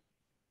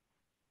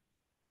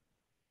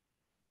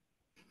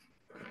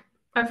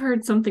 I've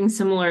heard something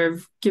similar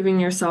of giving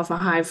yourself a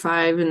high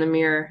five in the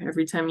mirror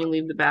every time you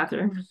leave the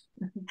bathroom.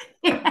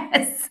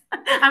 Yes.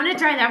 I'm going to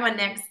try that one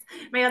next.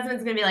 My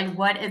husband's going to be like,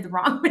 what is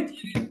wrong with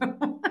you?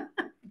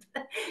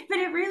 But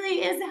it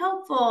really is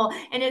helpful.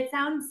 And it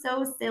sounds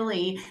so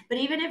silly, but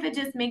even if it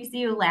just makes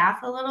you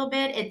laugh a little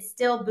bit, it's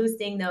still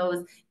boosting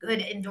those good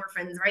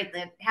endorphins, right?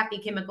 The happy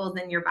chemicals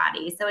in your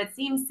body. So it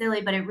seems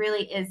silly, but it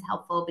really is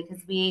helpful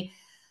because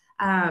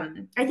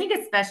I think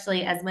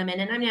especially as women,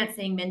 and I'm not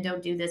saying men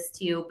don't do this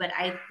too, but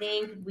I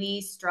think we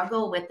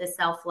struggle with the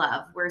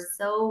self-love. We're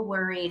so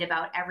worried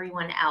about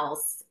everyone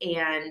else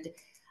and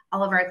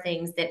all of our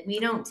things that we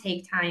don't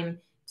take time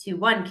to,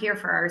 one, care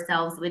for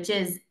ourselves, which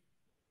is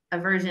a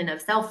version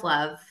of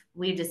self-love.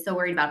 We're just so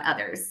worried about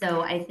others.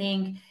 So I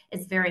think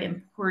it's very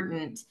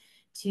important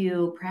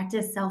to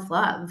practice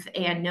self-love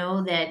and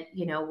know that,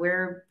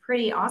 we're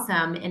pretty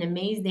awesome and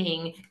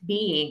amazing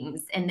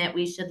beings and that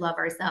we should love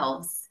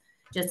ourselves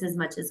just as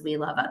much as we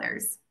love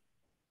others.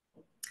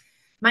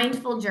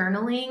 Mindful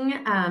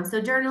journaling.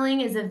 So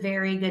journaling is a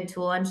very good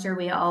tool. I'm sure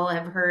we all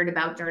have heard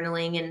about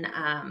journaling,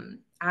 and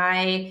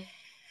I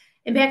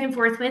am back and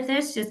forth with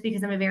this just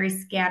because I'm a very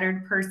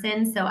scattered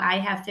person. So I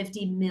have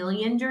 50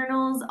 million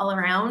journals all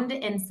around.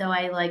 And so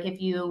if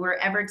you were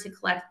ever to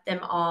collect them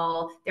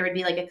all, there would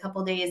be like a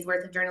couple days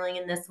worth of journaling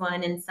in this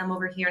one and some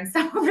over here and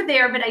some over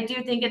there. But I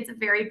do think it's a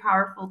very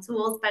powerful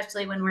tool,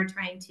 especially when we're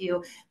trying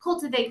to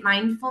cultivate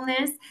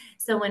mindfulness.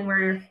 So when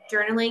we're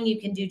journaling,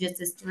 you can do just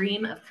a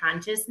stream of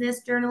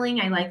consciousness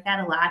journaling. I like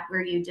that a lot,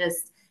 where you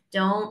just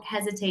don't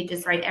hesitate,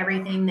 just write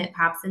everything that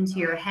pops into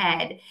your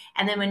head.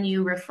 And then when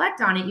you reflect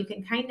on it, you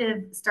can kind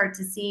of start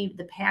to see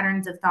the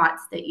patterns of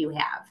thoughts that you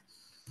have.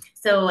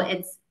 So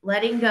it's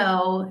letting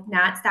go,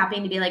 not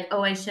stopping to be like,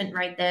 oh, I shouldn't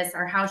write this,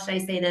 or how should I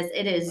say this?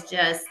 It is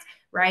just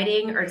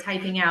writing or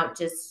typing out,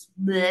 just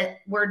bleh,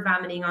 word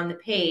vomiting on the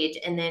page,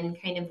 and then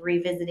kind of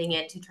revisiting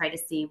it to try to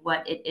see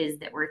what it is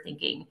that we're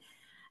thinking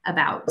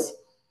about.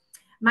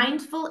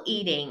 Mindful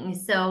eating.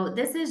 So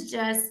this is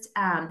just,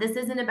 this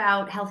isn't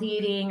about healthy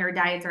eating or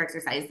diets or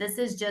exercise. This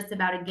is just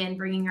about, again,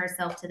 bringing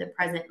ourselves to the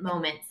present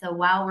moment. So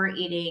while we're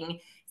eating,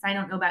 so I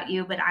don't know about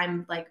you, but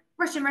I'm like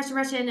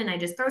rushing, and I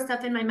just throw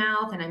stuff in my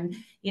mouth, and I'm,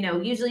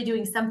 usually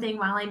doing something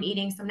while I'm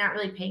eating. So I'm not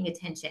really paying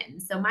attention.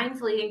 So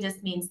mindful eating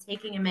just means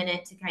taking a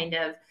minute to kind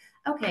of,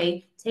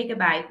 okay, take a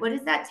bite. What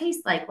does that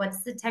taste like?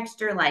 What's the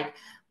texture like?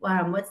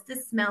 What's the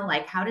smell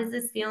like? How does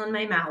this feel in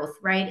my mouth,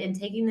 right? And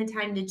taking the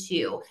time to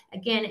chew.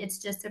 Again, it's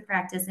just a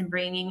practice in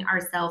bringing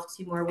ourselves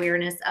to more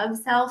awareness of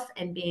self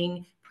and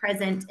being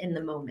present in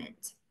the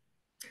moment.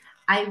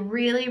 I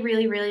really,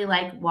 really, really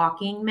like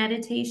walking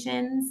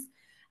meditations.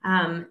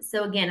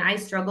 So again, I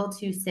struggle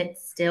to sit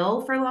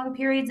still for long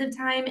periods of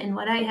time. And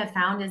what I have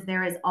found is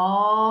there is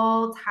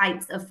all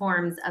types of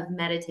forms of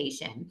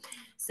meditation.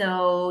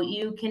 So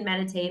you can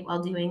meditate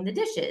while doing the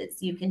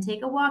dishes. You can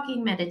take a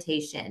walking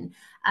meditation.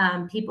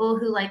 People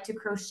who like to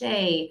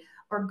crochet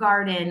or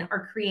garden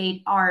or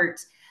create art,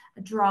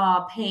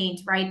 draw,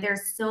 paint, right?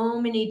 There's so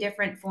many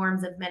different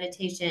forms of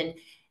meditation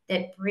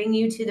that bring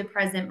you to the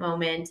present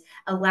moment,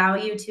 allow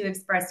you to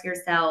express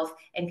yourself,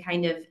 and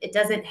kind of, it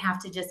doesn't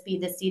have to just be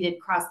the seated,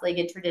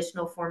 cross-legged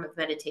traditional form of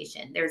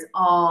meditation. There's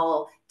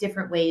all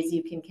different ways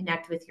you can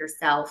connect with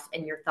yourself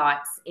and your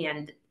thoughts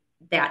and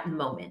that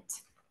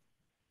moment.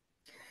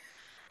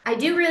 I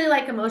do really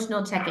like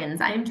emotional check-ins.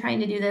 I am trying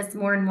to do this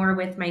more and more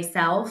with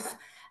myself.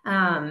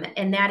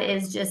 And that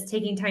is just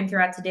taking time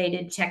throughout the day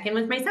to check in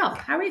with myself.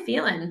 How are we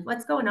feeling?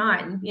 What's going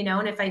on?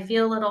 And if I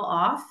feel a little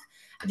off,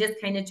 I'm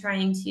just kind of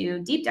trying to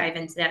deep dive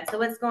into that. So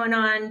what's going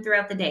on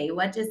throughout the day?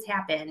 What just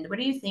happened? What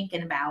are you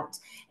thinking about?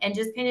 And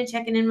just kind of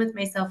checking in with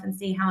myself and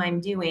see how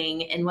I'm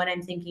doing and what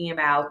I'm thinking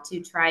about,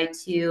 to try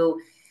to,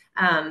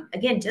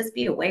 again, just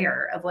be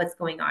aware of what's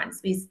going on.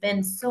 So we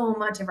spend so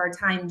much of our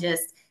time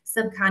just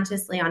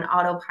subconsciously on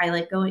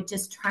autopilot,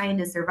 just trying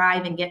to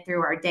survive and get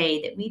through our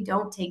day, that we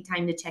don't take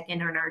time to check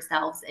in on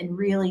ourselves and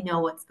really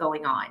know what's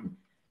going on.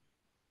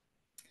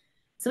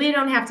 So we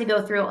don't have to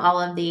go through all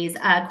of these.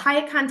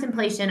 Quiet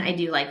contemplation, I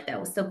do like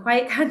though. So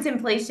quiet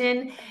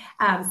contemplation,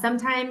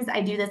 sometimes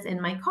I do this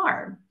in my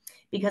car,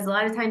 because a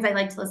lot of times I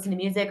like to listen to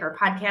music or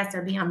podcasts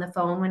or be on the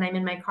phone when I'm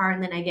in my car,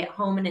 and then I get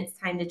home and it's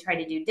time to try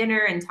to do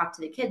dinner and talk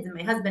to the kids and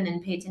my husband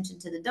and pay attention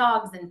to the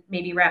dogs and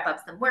maybe wrap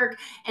up some work.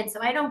 And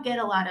so I don't get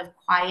a lot of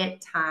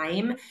quiet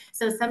time.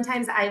 So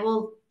sometimes I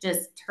will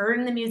just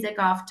turn the music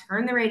off,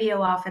 turn the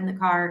radio off in the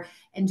car,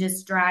 and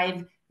just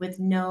drive with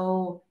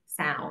no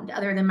sound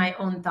other than my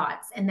own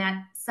thoughts. And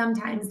that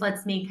sometimes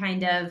lets me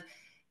kind of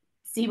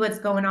see what's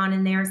going on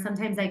in there.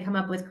 Sometimes I come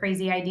up with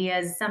crazy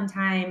ideas.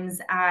 Sometimes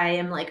I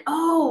am like,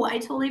 oh, I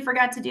totally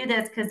forgot to do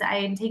this, because I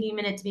am taking a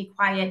minute to be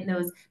quiet,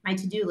 and my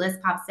to-do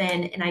list pops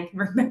in and I can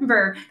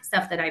remember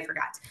stuff that I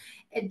forgot.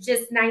 It's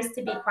just nice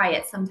to be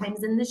quiet.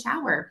 Sometimes in the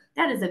shower,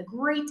 that is a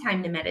great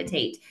time to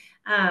meditate.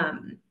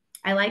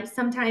 I like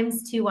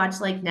sometimes to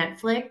watch like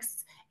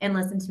Netflix and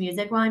listen to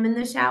music while I'm in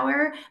the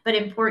shower, but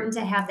important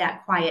to have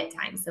that quiet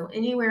time. So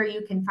anywhere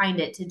you can find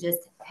it, to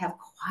just have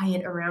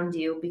quiet around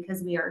you,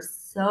 because we are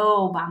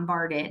so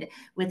bombarded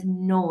with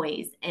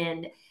noise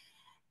and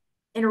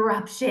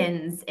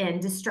interruptions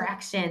and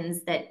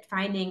distractions, that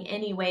finding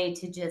any way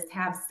to just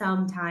have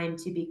some time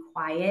to be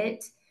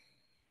quiet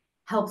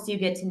helps you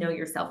get to know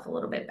yourself a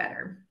little bit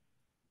better.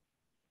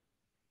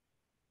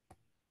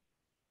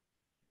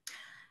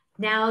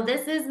 Now,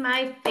 this is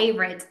my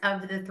favorite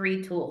of the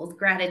 3 tools,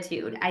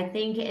 gratitude. I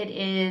think it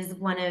is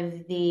one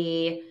of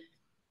the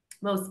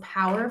most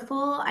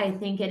powerful. I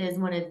think it is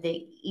one of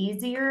the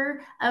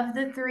easier of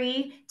the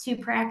 3 to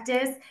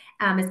practice,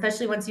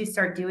 especially once you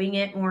start doing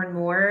it more and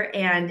more.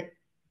 And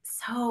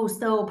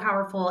so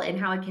powerful in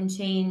how it can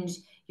change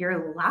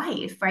your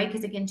life, right?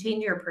 Because it can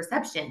change your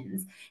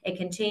perceptions. It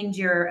can change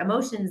your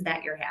emotions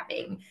that you're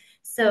having.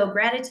 So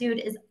gratitude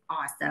is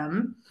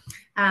awesome.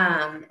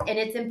 And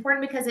it's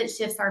important because it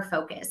shifts our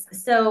focus.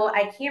 So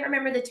I can't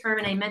remember the term,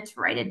 and I meant to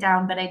write it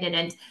down, but I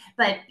didn't.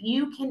 But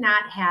you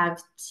cannot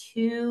have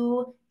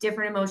 2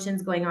 different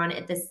emotions going on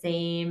at the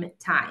same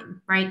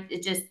time, right?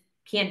 It just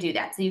can't do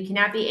that. So you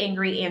cannot be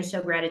angry and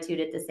show gratitude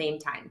at the same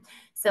time.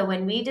 So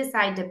when we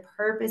decide to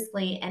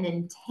purposely and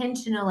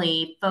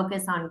intentionally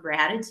focus on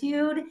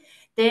gratitude,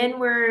 then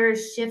we're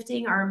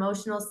shifting our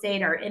emotional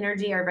state, our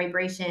energy, our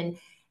vibration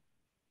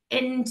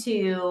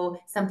into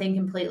something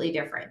completely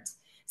different.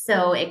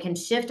 So it can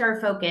shift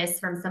our focus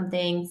from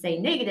something, say,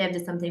 negative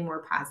to something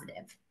more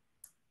positive.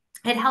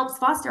 It helps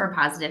foster a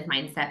positive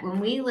mindset. When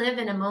we live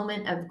in a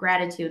moment of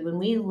gratitude, when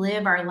we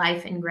live our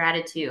life in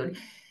gratitude,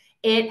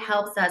 it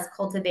helps us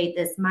cultivate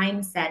this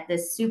mindset,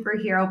 this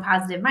superhero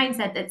positive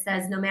mindset that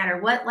says, no matter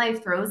what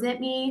life throws at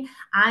me,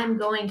 I'm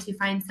going to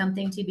find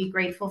something to be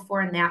grateful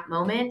for in that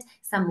moment,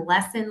 some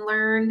lesson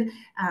learned,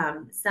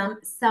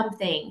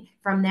 something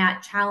from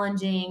that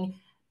challenging,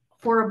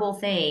 horrible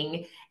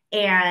thing,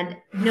 and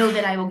know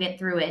that I will get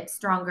through it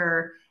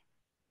stronger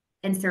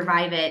and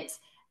survive it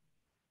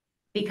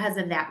because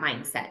of that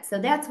mindset. So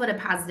that's what a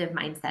positive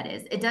mindset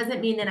is. It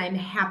doesn't mean that I'm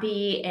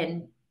happy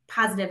and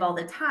positive all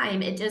the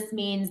time. It just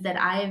means that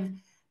I've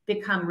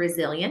become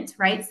resilient,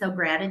 right? So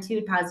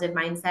gratitude, positive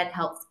mindset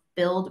helps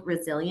build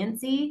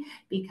resiliency,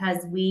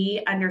 because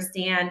we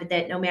understand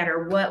that no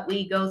matter what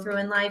we go through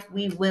in life,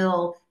 we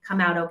will come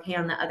out okay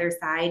on the other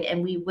side,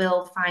 and we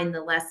will find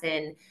the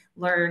lesson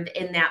learned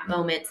in that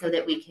moment so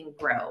that we can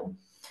grow.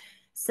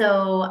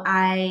 So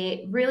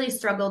I really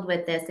struggled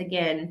with this,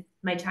 again,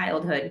 my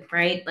childhood,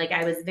 right? Like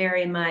I was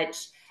very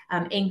much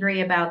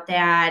angry about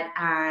that.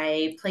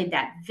 I played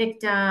that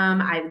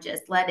victim. I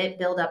just let it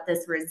build up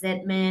this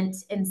resentment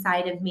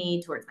inside of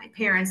me towards my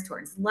parents,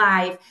 towards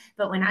life.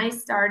 But when I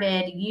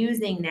started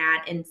using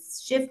that and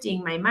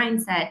shifting my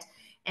mindset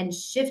and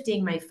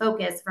shifting my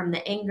focus from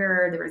the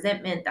anger, the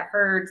resentment, the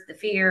hurt, the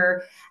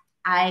fear,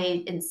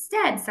 I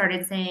instead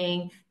started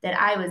saying that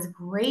I was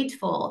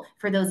grateful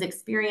for those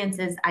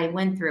experiences I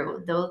went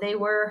through. Though they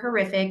were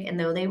horrific and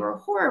though they were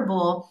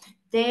horrible,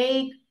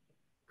 they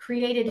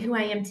created who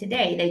I am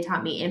today. They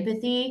taught me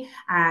empathy.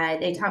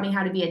 They taught me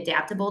how to be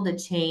adaptable to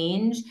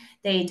change.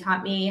 They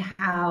taught me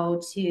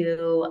how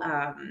to,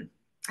 I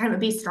don't know,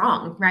 be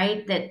strong,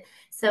 right?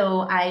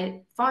 So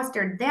I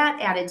fostered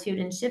that attitude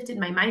and shifted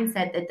my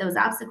mindset that those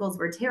obstacles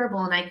were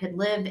terrible and I could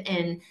live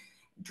and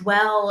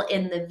dwell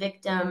in the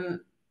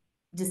victim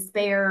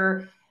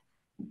despair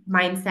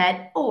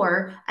mindset,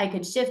 or I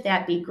could shift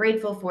that, be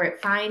grateful for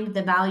it, find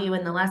the value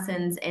and the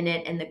lessons in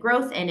it and the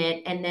growth in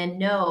it, and then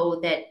know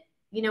that,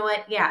 you know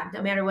what, yeah,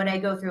 no matter what I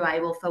go through, I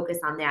will focus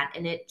on that.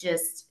 And it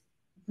just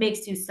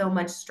makes you so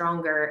much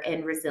stronger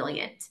and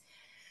resilient.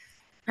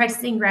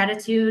 Practicing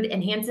gratitude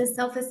enhances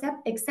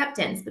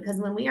self-acceptance, because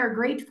when we are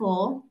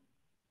grateful,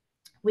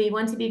 we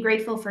want to be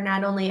grateful for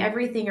not only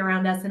everything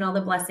around us and all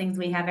the blessings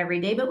we have every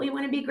day, but we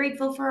want to be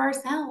grateful for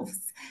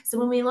ourselves. So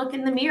when we look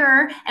in the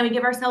mirror and we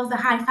give ourselves a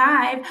high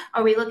five,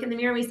 or we look in the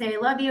mirror and we say, I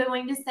love you, I'm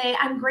going to say,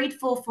 I'm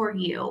grateful for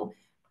you.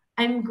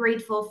 I'm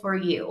grateful for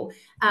you.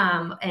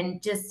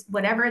 And just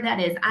whatever that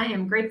is, I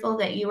am grateful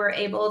that you were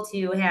able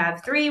to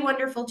have 3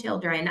 wonderful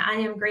children. I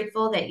am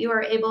grateful that you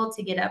are able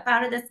to get up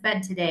out of this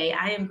bed today.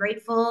 I am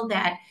grateful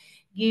that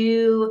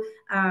you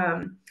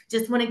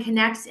just want to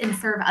connect and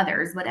serve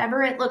others.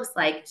 Whatever it looks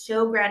like,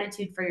 show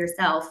gratitude for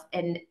yourself,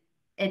 and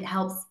it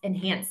helps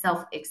enhance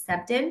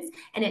self-acceptance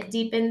and it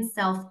deepens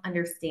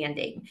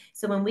self-understanding.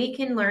 So when we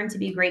can learn to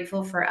be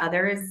grateful for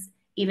others,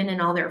 even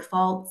in all their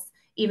faults,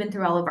 even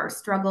through all of our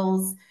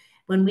struggles,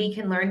 when we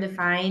can learn to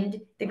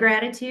find the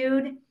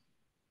gratitude,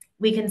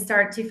 we can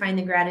start to find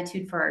the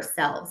gratitude for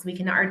ourselves. We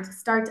can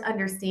start to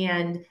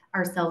understand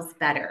ourselves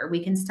better.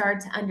 We can start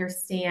to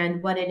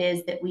understand what it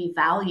is that we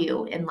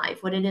value in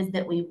life, what it is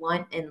that we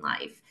want in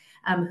life,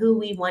 who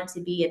we want to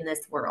be in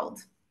this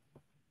world.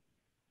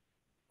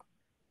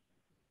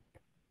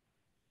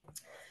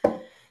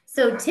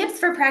 So tips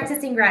for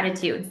practicing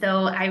gratitude.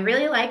 So I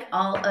really like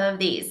all of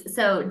these.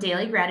 So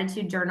daily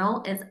gratitude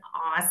journal is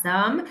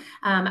awesome.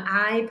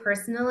 I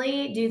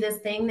personally do this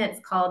thing that's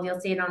called, you'll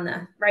see it on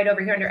the right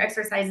over here under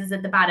exercises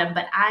at the bottom,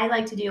 but I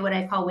like to do what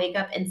I call wake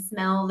up and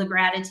smell the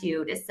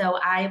gratitude. So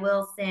I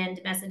will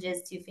send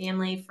messages to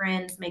family,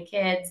 friends, my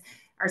kids,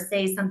 or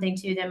say something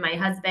to them, my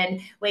husband,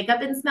 wake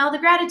up and smell the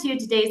gratitude.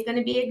 Today is going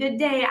to be a good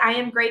day. I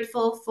am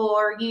grateful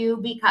for you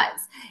because.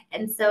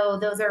 And so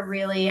those are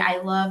really,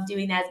 I love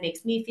doing that. It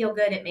makes me feel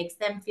good. It makes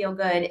them feel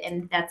good.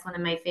 And that's one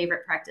of my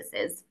favorite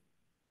practices.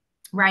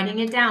 Writing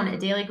it down, a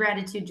daily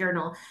gratitude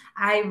journal.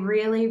 I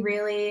really,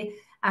 really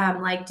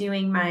like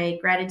doing my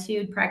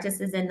gratitude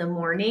practices in the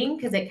morning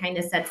because it kind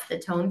of sets the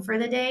tone for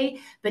the day,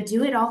 but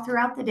do it all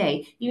throughout the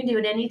day. You can do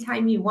it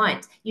anytime you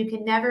want. You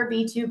can never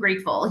be too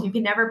grateful. You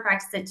can never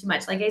practice it too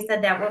much. Like I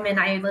said, that woman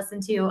I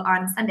listened to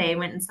on Sunday, I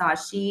went and saw,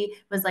 she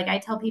was like, I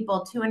tell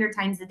people 200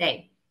 times a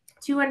day.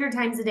 200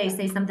 times a day,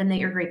 say something that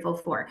you're grateful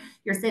for.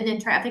 You're sitting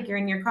in traffic, you're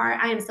in your car.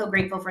 I am so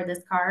grateful for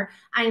this car.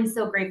 I am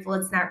so grateful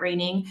it's not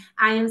raining.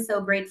 I am so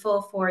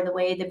grateful for the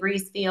way the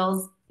breeze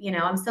feels. You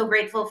know, I'm so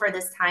grateful for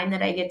this time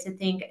that I get to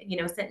think, you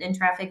know, sitting in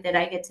traffic, that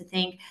I get to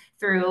think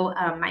through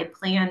my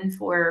plan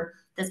for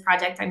this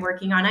project I'm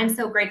working on. I'm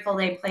so grateful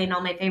they played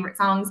all my favorite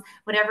songs,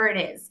 whatever it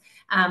is.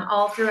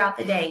 All throughout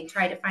the day,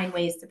 try to find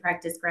ways to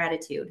practice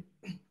gratitude.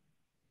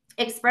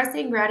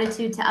 Expressing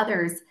gratitude to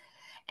others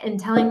and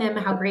telling them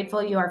how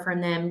grateful you are from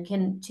them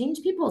can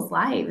change people's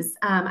lives.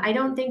 I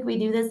don't think we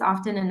do this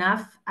often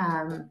enough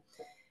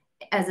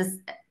as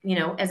a, you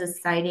know, as a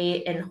society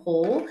in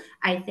whole.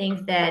 I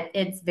think that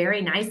it's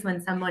very nice when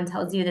someone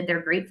tells you that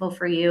they're grateful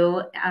for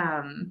you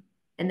and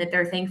that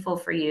they're thankful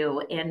for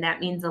you. And that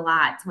means a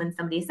lot when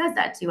somebody says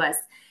that to us.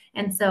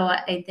 And so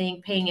I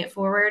think paying it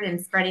forward and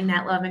spreading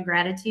that love and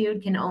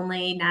gratitude can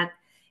only not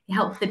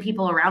help the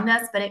people around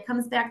us, but it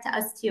comes back to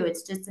us too.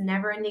 It's just a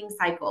never-ending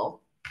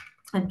cycle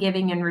of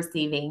giving and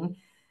receiving.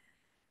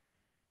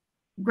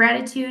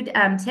 Gratitude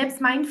tips,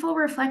 mindful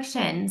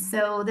reflection.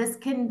 So this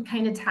can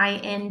kind of tie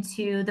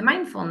into the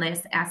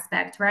mindfulness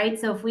aspect, right?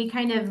 So if we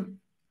kind of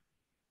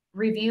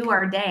review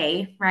our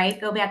day, right?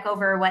 Go back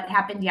over what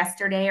happened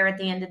yesterday or at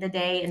the end of the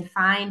day and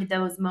find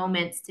those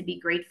moments to be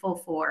grateful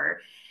for.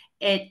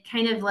 It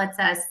kind of lets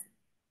us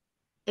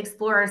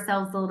explore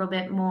ourselves a little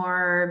bit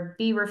more,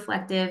 be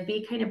reflective,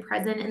 be kind of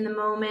present in the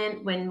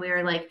moment when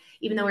we're like,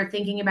 even though we're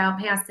thinking about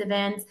past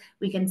events,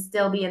 we can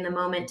still be in the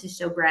moment to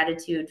show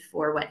gratitude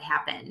for what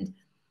happened.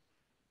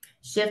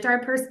 Shift our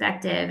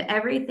perspective.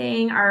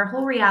 Everything, our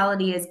whole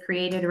reality is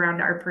created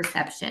around our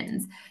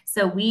perceptions.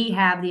 So we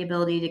have the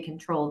ability to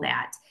control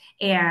that.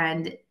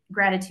 And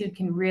gratitude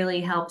can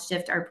really help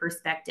shift our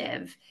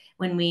perspective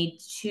when we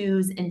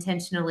choose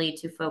intentionally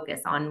to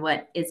focus on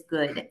what is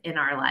good in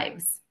our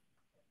lives.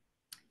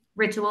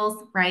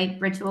 Rituals, right?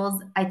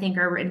 Rituals, I think,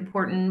 are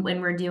important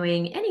when we're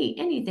doing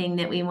anything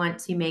that we want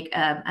to make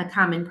a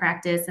common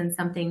practice and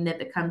something that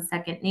becomes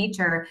second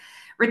nature.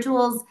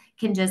 Rituals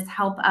can just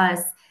help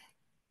us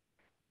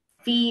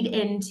feed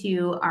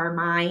into our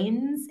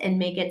minds and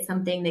make it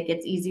something that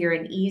gets easier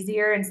and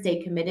easier and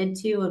stay committed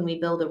to, and we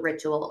build a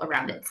ritual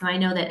around it. So I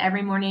know that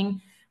every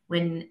morning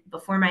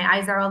before my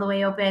eyes are all the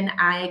way open,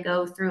 I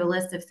go through a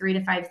list of 3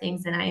 to 5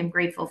 things that I am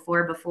grateful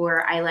for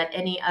before I let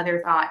any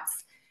other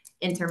thoughts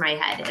enter my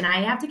head. And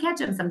I have to catch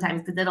them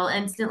sometimes because it'll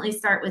instantly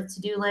start with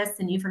to-do lists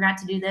and you forgot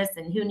to do this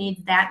and who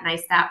needs that. And I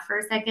stop for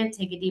a second,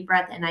 take a deep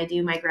breath, and I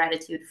do my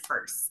gratitude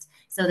first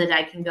so that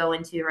I can go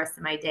into the rest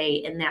of my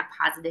day in that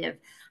positive,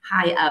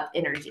 high up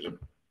energy.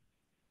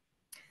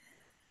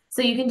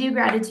 So you can do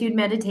gratitude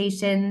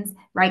meditations,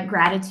 write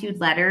gratitude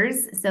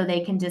letters. So they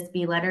can just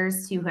be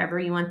letters to whoever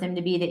you want them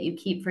to be that you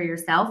keep for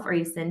yourself or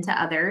you send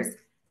to others.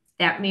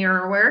 That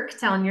mirror work,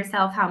 telling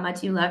yourself how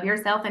much you love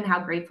yourself and how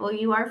grateful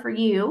you are for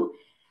you.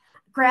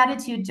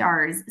 Gratitude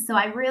jars. So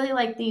I really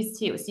like these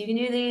too. So you can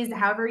do these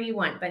however you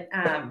want, but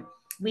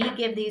we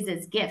give these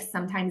as gifts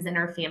sometimes in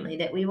our family,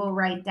 that we will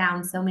write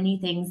down so many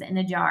things in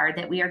a jar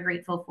that we are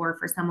grateful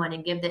for someone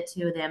and give that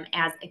to them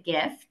as a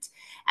gift.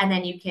 And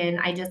then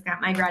I just got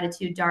my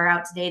gratitude jar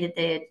out today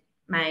that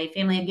my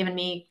family had given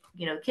me,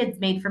 you know, kids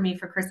made for me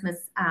for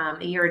Christmas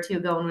a year or two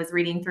ago, and was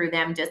reading through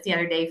them just the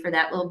other day for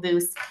that little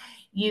boost.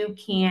 You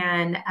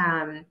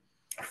can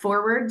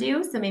forward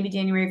do. So maybe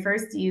January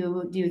 1st,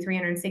 you do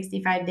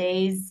 365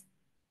 days,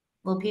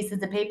 little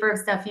pieces of paper of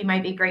stuff you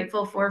might be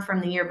grateful for from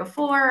the year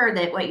before, or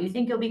that what you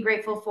think you'll be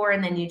grateful for.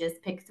 And then you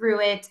just pick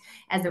through it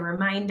as a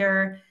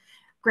reminder.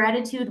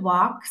 Gratitude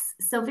walks.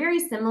 So very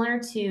similar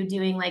to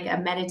doing like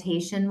a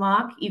meditation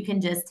walk. You can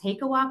just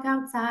take a walk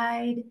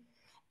outside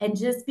and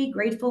just be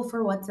grateful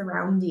for what's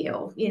around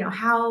you. You know,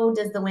 how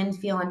does the wind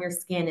feel on your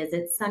skin? Is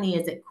it sunny?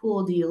 Is it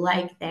cool? Do you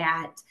like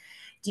that?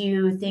 Do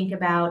you think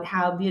about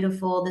how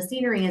beautiful the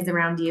scenery is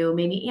around you,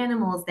 maybe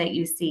animals that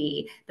you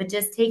see, but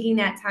just taking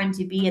that time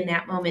to be in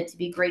that moment, to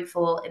be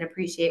grateful and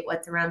appreciate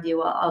what's around you,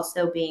 while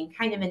also being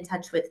kind of in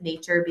touch with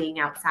nature, being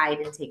outside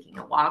and taking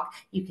a walk.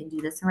 You can do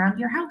this around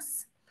your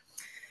house.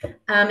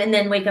 And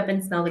then wake up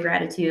and smell the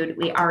gratitude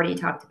we already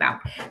talked about.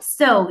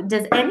 So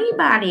does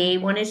anybody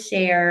want to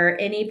share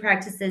any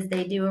practices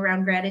they do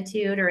around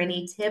gratitude or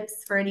any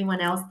tips for anyone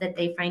else that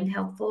they find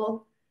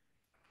helpful?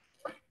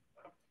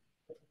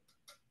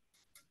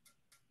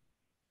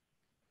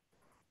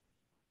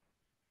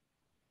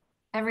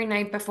 Every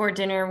night before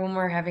dinner, when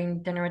we're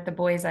having dinner with the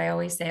boys, I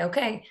always say,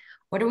 okay,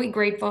 what are we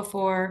grateful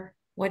for?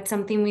 What's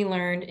something we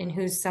learned, and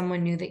who's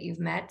someone new that you've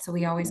met? So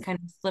we always kind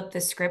of flip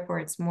the script where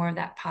it's more of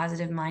that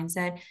positive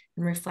mindset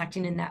and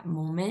reflecting in that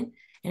moment.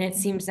 And it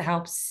seems to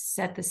help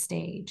set the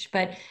stage.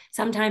 But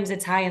sometimes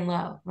it's high and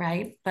low,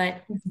 right?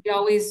 But we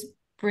always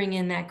bring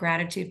in that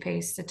gratitude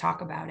pace to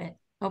talk about it.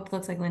 Oh, it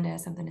looks like Linda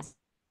has something to say.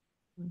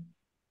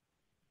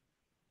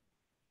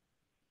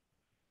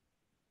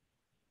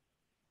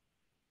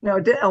 No,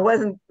 I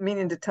wasn't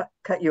meaning to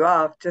cut you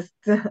off, just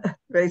to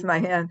raise my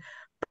hand.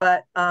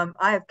 But I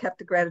have kept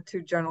a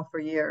gratitude journal for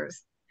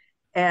years.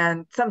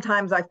 And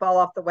sometimes I fall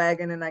off the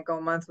wagon and I go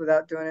months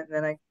without doing it. And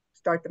then I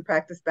start the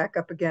practice back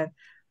up again.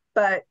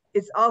 But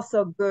it's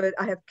also good.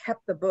 I have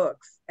kept the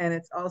books, and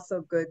it's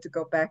also good to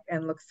go back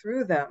and look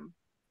through them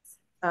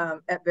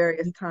at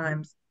various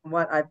times,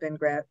 what I've been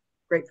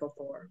grateful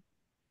for.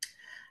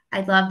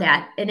 I love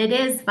that. And it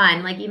is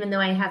fun. Like, even though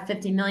I have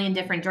 50 million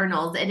different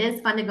journals, it is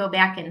fun to go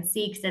back and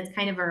see, because it's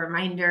kind of a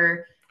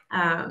reminder.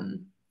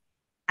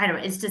 I don't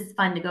know, it's just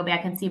fun to go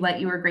back and see what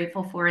you were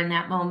grateful for in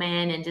that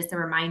moment, and just a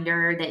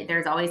reminder that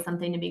there's always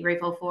something to be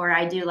grateful for.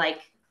 I do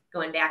like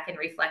going back and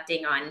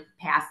reflecting on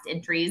past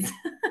entries.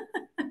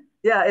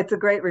 Yeah, it's a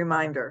great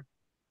reminder.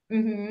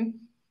 Mm-hmm.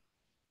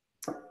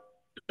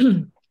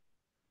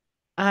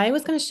 I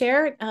was going to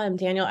share,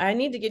 Danielle, I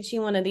need to get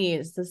you one of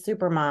these, the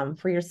Super Mom,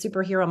 for your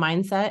superhero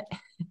mindset.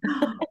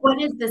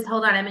 What is this?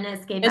 Hold on, I'm going to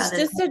escape out It's of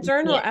this. just a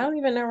journal. I don't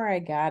even know where I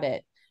got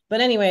it. But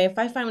anyway, if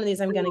I find one of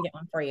these, I'm going to get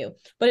one for you.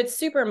 But it's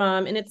Super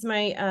Mom, and it's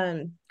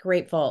my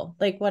grateful,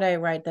 like what I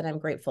write that I'm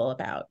grateful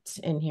about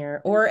in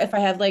here. Or if I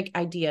have like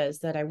ideas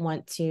that I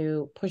want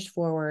to push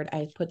forward,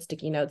 I put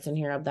sticky notes in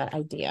here of that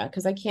idea,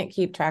 because I can't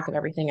keep track of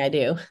everything I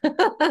do.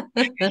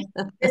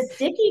 The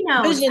sticky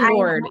notes. Vision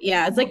board.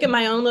 Yeah, it's like in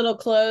my own little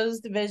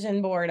closed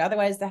vision board.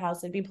 Otherwise, the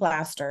house would be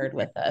plastered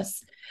with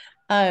this.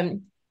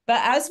 But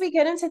as we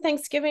get into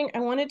Thanksgiving, I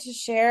wanted to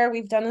share,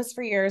 we've done this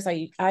for years.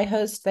 I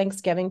host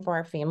Thanksgiving for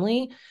our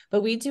family,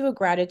 but we do a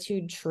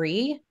gratitude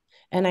tree,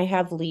 and I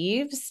have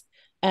leaves.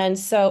 And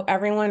so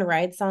everyone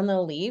writes on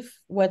the leaf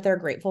what they're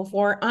grateful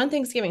for on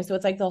Thanksgiving. So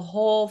it's like the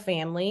whole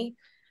family.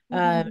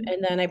 And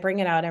then I bring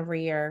it out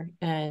every year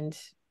and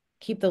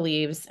keep the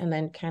leaves, and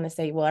then kind of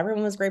say, well,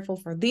 everyone was grateful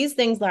for these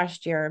things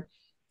last year.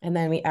 And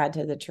then we add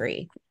to the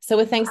tree. So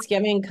with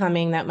Thanksgiving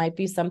coming, that might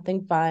be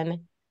something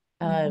fun.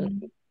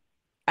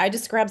 I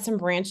just grabbed some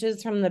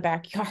branches from the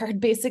backyard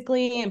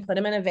basically and put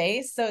them in a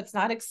vase. So it's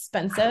not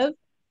expensive,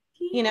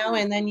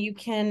 and then you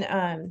can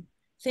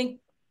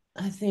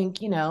I think,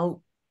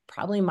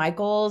 probably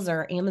Michael's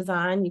or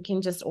Amazon, you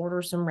can just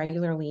order some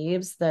regular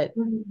leaves that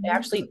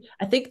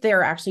I think there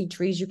are actually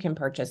trees you can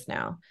purchase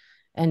now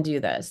and do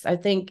this. I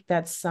think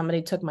that's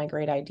somebody took my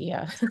great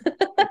idea.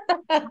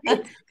 Got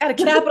to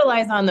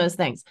capitalize on those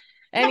things.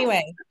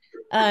 Anyway,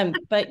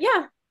 but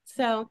yeah,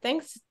 so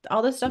thanks.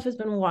 All this stuff has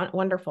been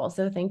wonderful.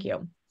 So thank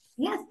you.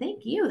 Yes,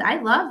 thank you. I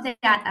love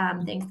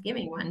that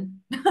Thanksgiving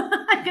one.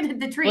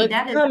 The tree. Well,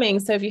 that is coming.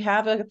 So if you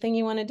have a thing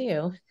you want to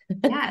do.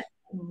 Yes,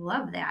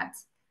 love that.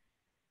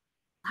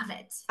 Love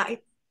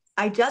it.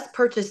 I just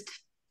purchased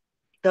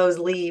those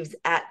leaves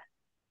at,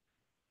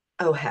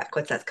 oh heck,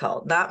 what's that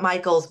called? Not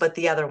Michael's, but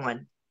the other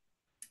one.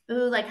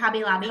 Ooh, like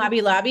Hobby Lobby.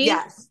 Hobby Lobby?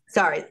 Yes.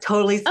 Sorry,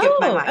 totally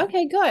skipped my mind.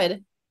 Okay,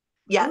 good.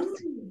 Yes.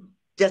 Ooh,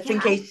 Just in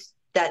case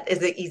that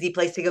is an easy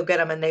place to go get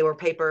them. And they were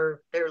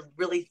they're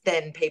really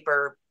thin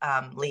paper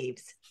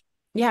leaves.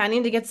 Yeah, I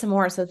need to get some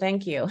more. So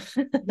thank you.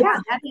 Yeah,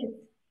 that is.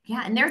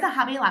 Yeah, and there's a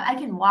Hobby Lobby. I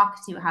can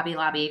walk to Hobby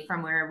Lobby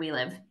from where we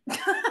live.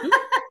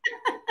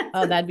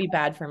 Oh, that'd be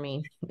bad for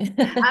me.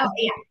 Oh,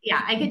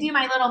 yeah. I could do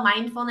my little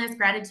mindfulness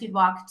gratitude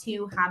walk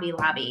to Hobby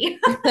Lobby.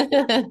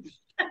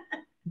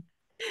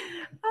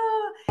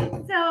 Oh,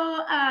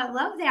 so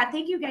love that.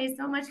 Thank you guys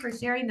so much for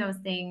sharing those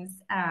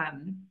things.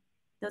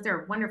 Those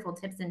are wonderful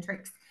tips and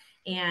tricks,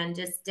 and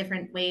just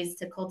different ways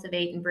to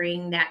cultivate and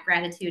bring that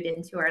gratitude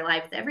into our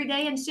lives every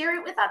day and share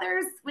it with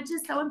others, which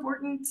is so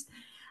important.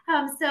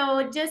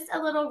 So just a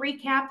little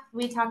recap.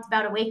 We talked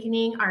about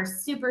awakening our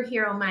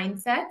superhero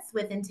mindsets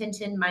with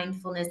intention,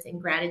 mindfulness, and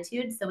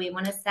gratitude. So we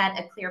want to set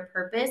a clear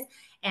purpose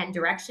and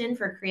direction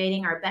for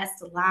creating our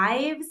best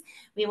lives.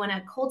 We want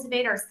to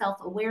cultivate our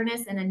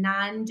self-awareness in a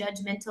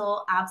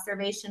non-judgmental,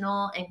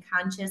 observational, and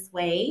conscious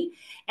way.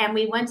 And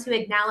we want to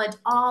acknowledge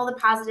all the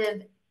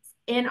positive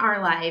in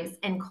our lives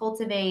and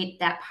cultivate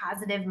that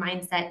positive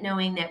mindset,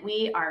 knowing that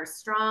we are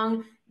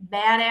strong,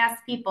 badass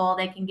people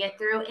that can get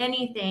through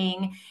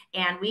anything,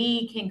 and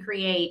we can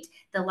create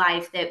the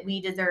life that we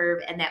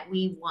deserve and that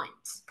we want.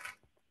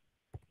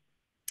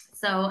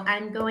 So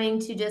I'm going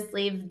to just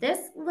leave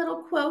this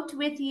little quote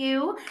with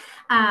you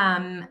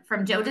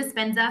from Joe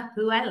Dispenza,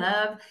 who I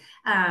love.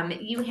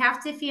 You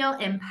have to feel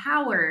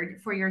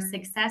empowered for your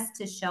success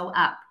to show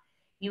up.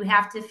 You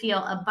have to feel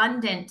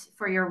abundant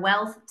for your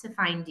wealth to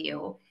find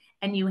you.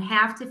 And you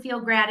have to feel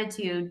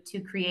gratitude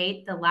to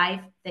create the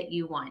life that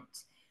you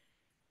want.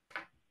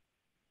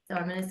 So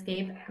I'm gonna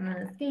escape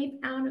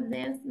out of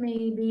this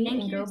maybe.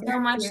 Thank you so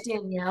much,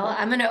 Danielle.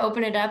 I'm going to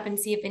open it up and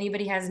see if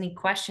anybody has any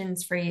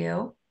questions for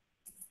you.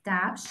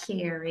 Stop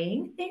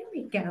sharing. There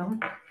we go.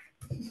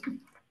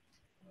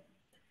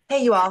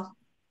 Hey, you all.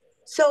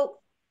 So,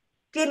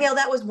 Danielle,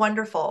 that was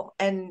wonderful.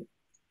 And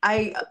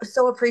I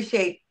so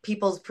appreciate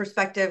people's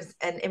perspectives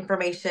and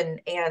information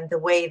and the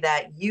way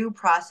that you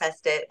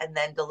processed it and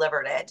then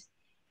delivered it.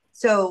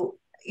 So,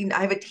 I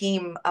have a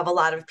team of a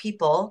lot of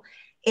people,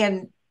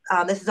 and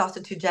this is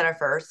also to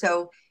Jennifer.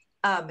 So,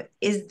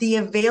 is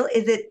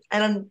it,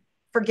 and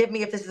forgive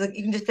me if this is,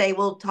 you can just say,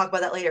 we'll talk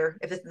about that later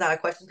if this is not a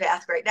question to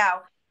ask right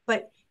now,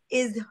 but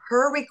is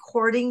her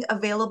recording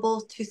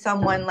available to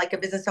someone like a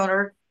business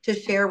owner to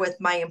share with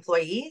my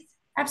employees?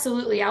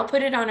 Absolutely. I'll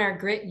put it on our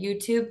Grit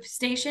YouTube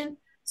station.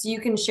 So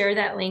you can share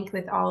that link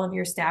with all of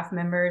your staff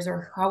members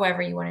or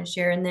however you want to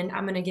share. And then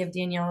I'm going to give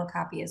Danielle a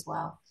copy as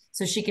well.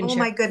 So she can Oh share.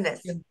 my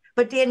goodness.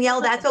 But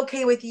Danielle, that's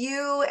okay with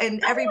you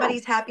and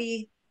everybody's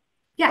happy?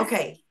 Yes.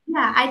 Okay.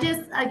 Yeah, I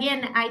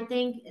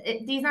think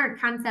these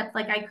aren't concepts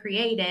like I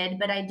created,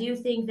 but I do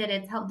think that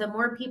it's helped the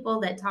more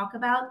people that talk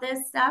about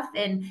this stuff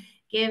and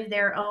give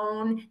their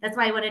own. That's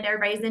why I wanted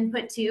everybody's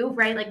input too,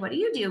 right? Like, what do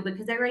you do?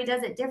 Because everybody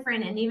does it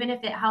different. And even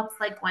if it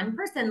helps like one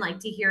person, like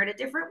to hear it a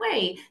different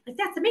way, like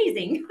that's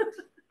amazing.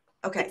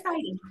 Okay.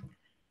 Exciting.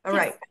 All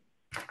right.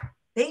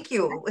 Thank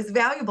you. It was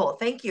valuable.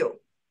 Thank you.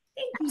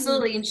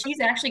 Absolutely. And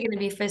she's actually going to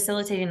be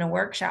facilitating a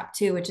workshop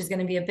too, which is going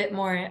to be a bit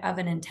more of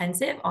an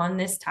intensive on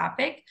this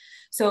topic.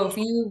 So if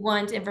you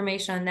want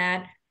information on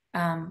that,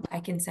 I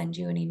can send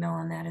you an email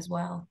on that as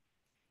well.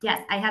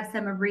 Yes, I have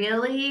some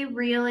really,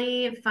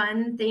 really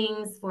fun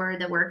things for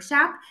the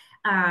workshop.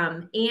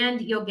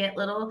 And you'll get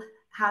little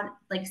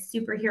like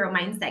superhero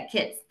mindset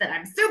kits that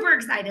I'm super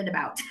excited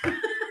about.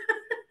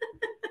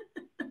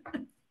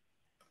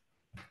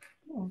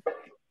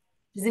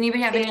 Does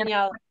anybody have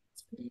Danielle,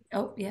 any?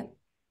 Oh, yeah.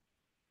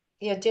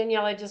 Yeah,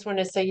 Danielle, I just want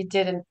to say you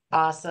did an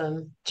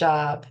awesome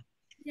job.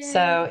 Yay.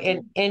 So,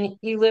 and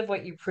you live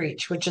what you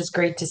preach, which is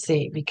great to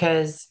see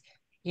because,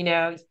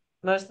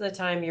 most of the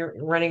time you're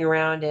running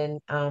around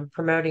and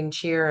promoting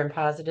cheer and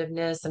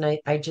positiveness. And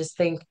I just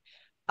think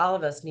all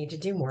of us need to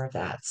do more of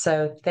that.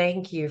 So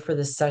thank you for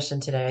this session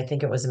today. I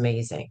think it was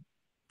amazing.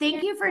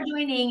 Thank you for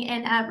joining.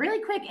 And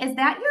really quick, is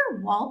that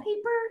your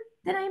wallpaper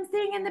that I'm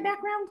seeing in the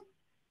background?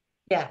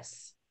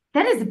 Yes.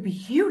 That is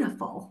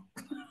beautiful.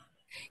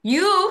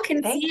 You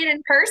can see it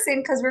in person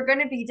because we're going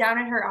to be down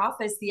at her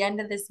office the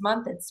end of this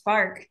month at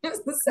Spark.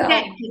 So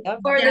Okay.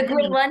 for the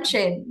group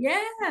luncheon.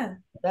 Yeah.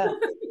 Yeah.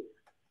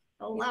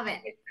 I love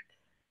it.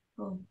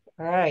 Cool.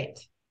 All right.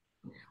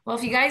 Well,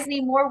 if you guys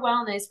need more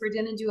wellness, we're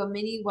going to do a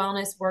mini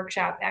wellness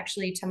workshop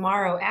actually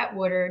tomorrow at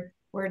Woodard,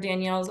 where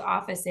Danielle's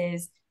office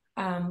is.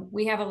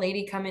 We have a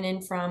lady coming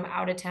in from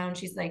out of town.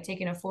 She's like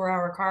taking a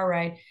 4-hour car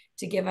ride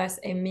to give us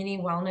a mini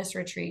wellness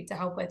retreat to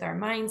help with our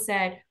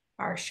mindset,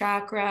 our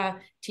chakra,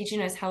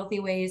 teaching us healthy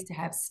ways to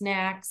have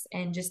snacks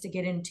and just to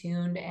get in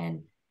tuned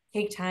and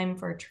take time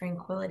for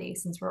tranquility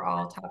since we're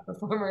all top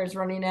performers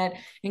running at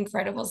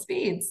incredible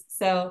speeds.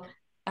 So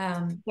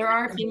there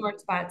are a few more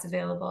spots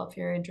available if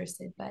you're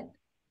interested, but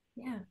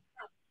yeah.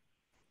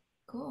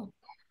 Cool.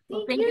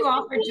 Well, thank you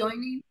all for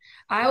joining.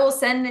 I will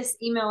send this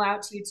email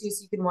out to you too,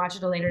 so you can watch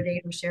it a later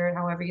date or share it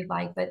however you'd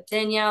like. But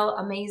Danielle,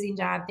 amazing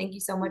job. Thank you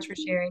so much for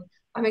sharing.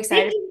 I'm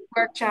excited for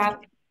the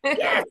workshop.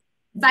 Yes.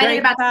 Excited Great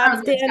about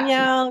job,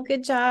 Danielle.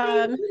 Good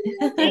job.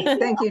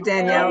 Thank you,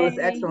 Danielle. It was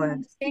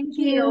excellent. Thank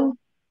you.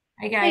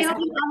 Hi, guys. I hope Have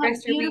you a all have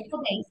rest of your week.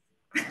 beautiful days.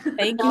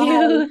 Thank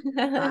you.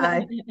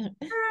 Bye.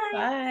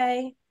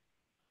 Bye.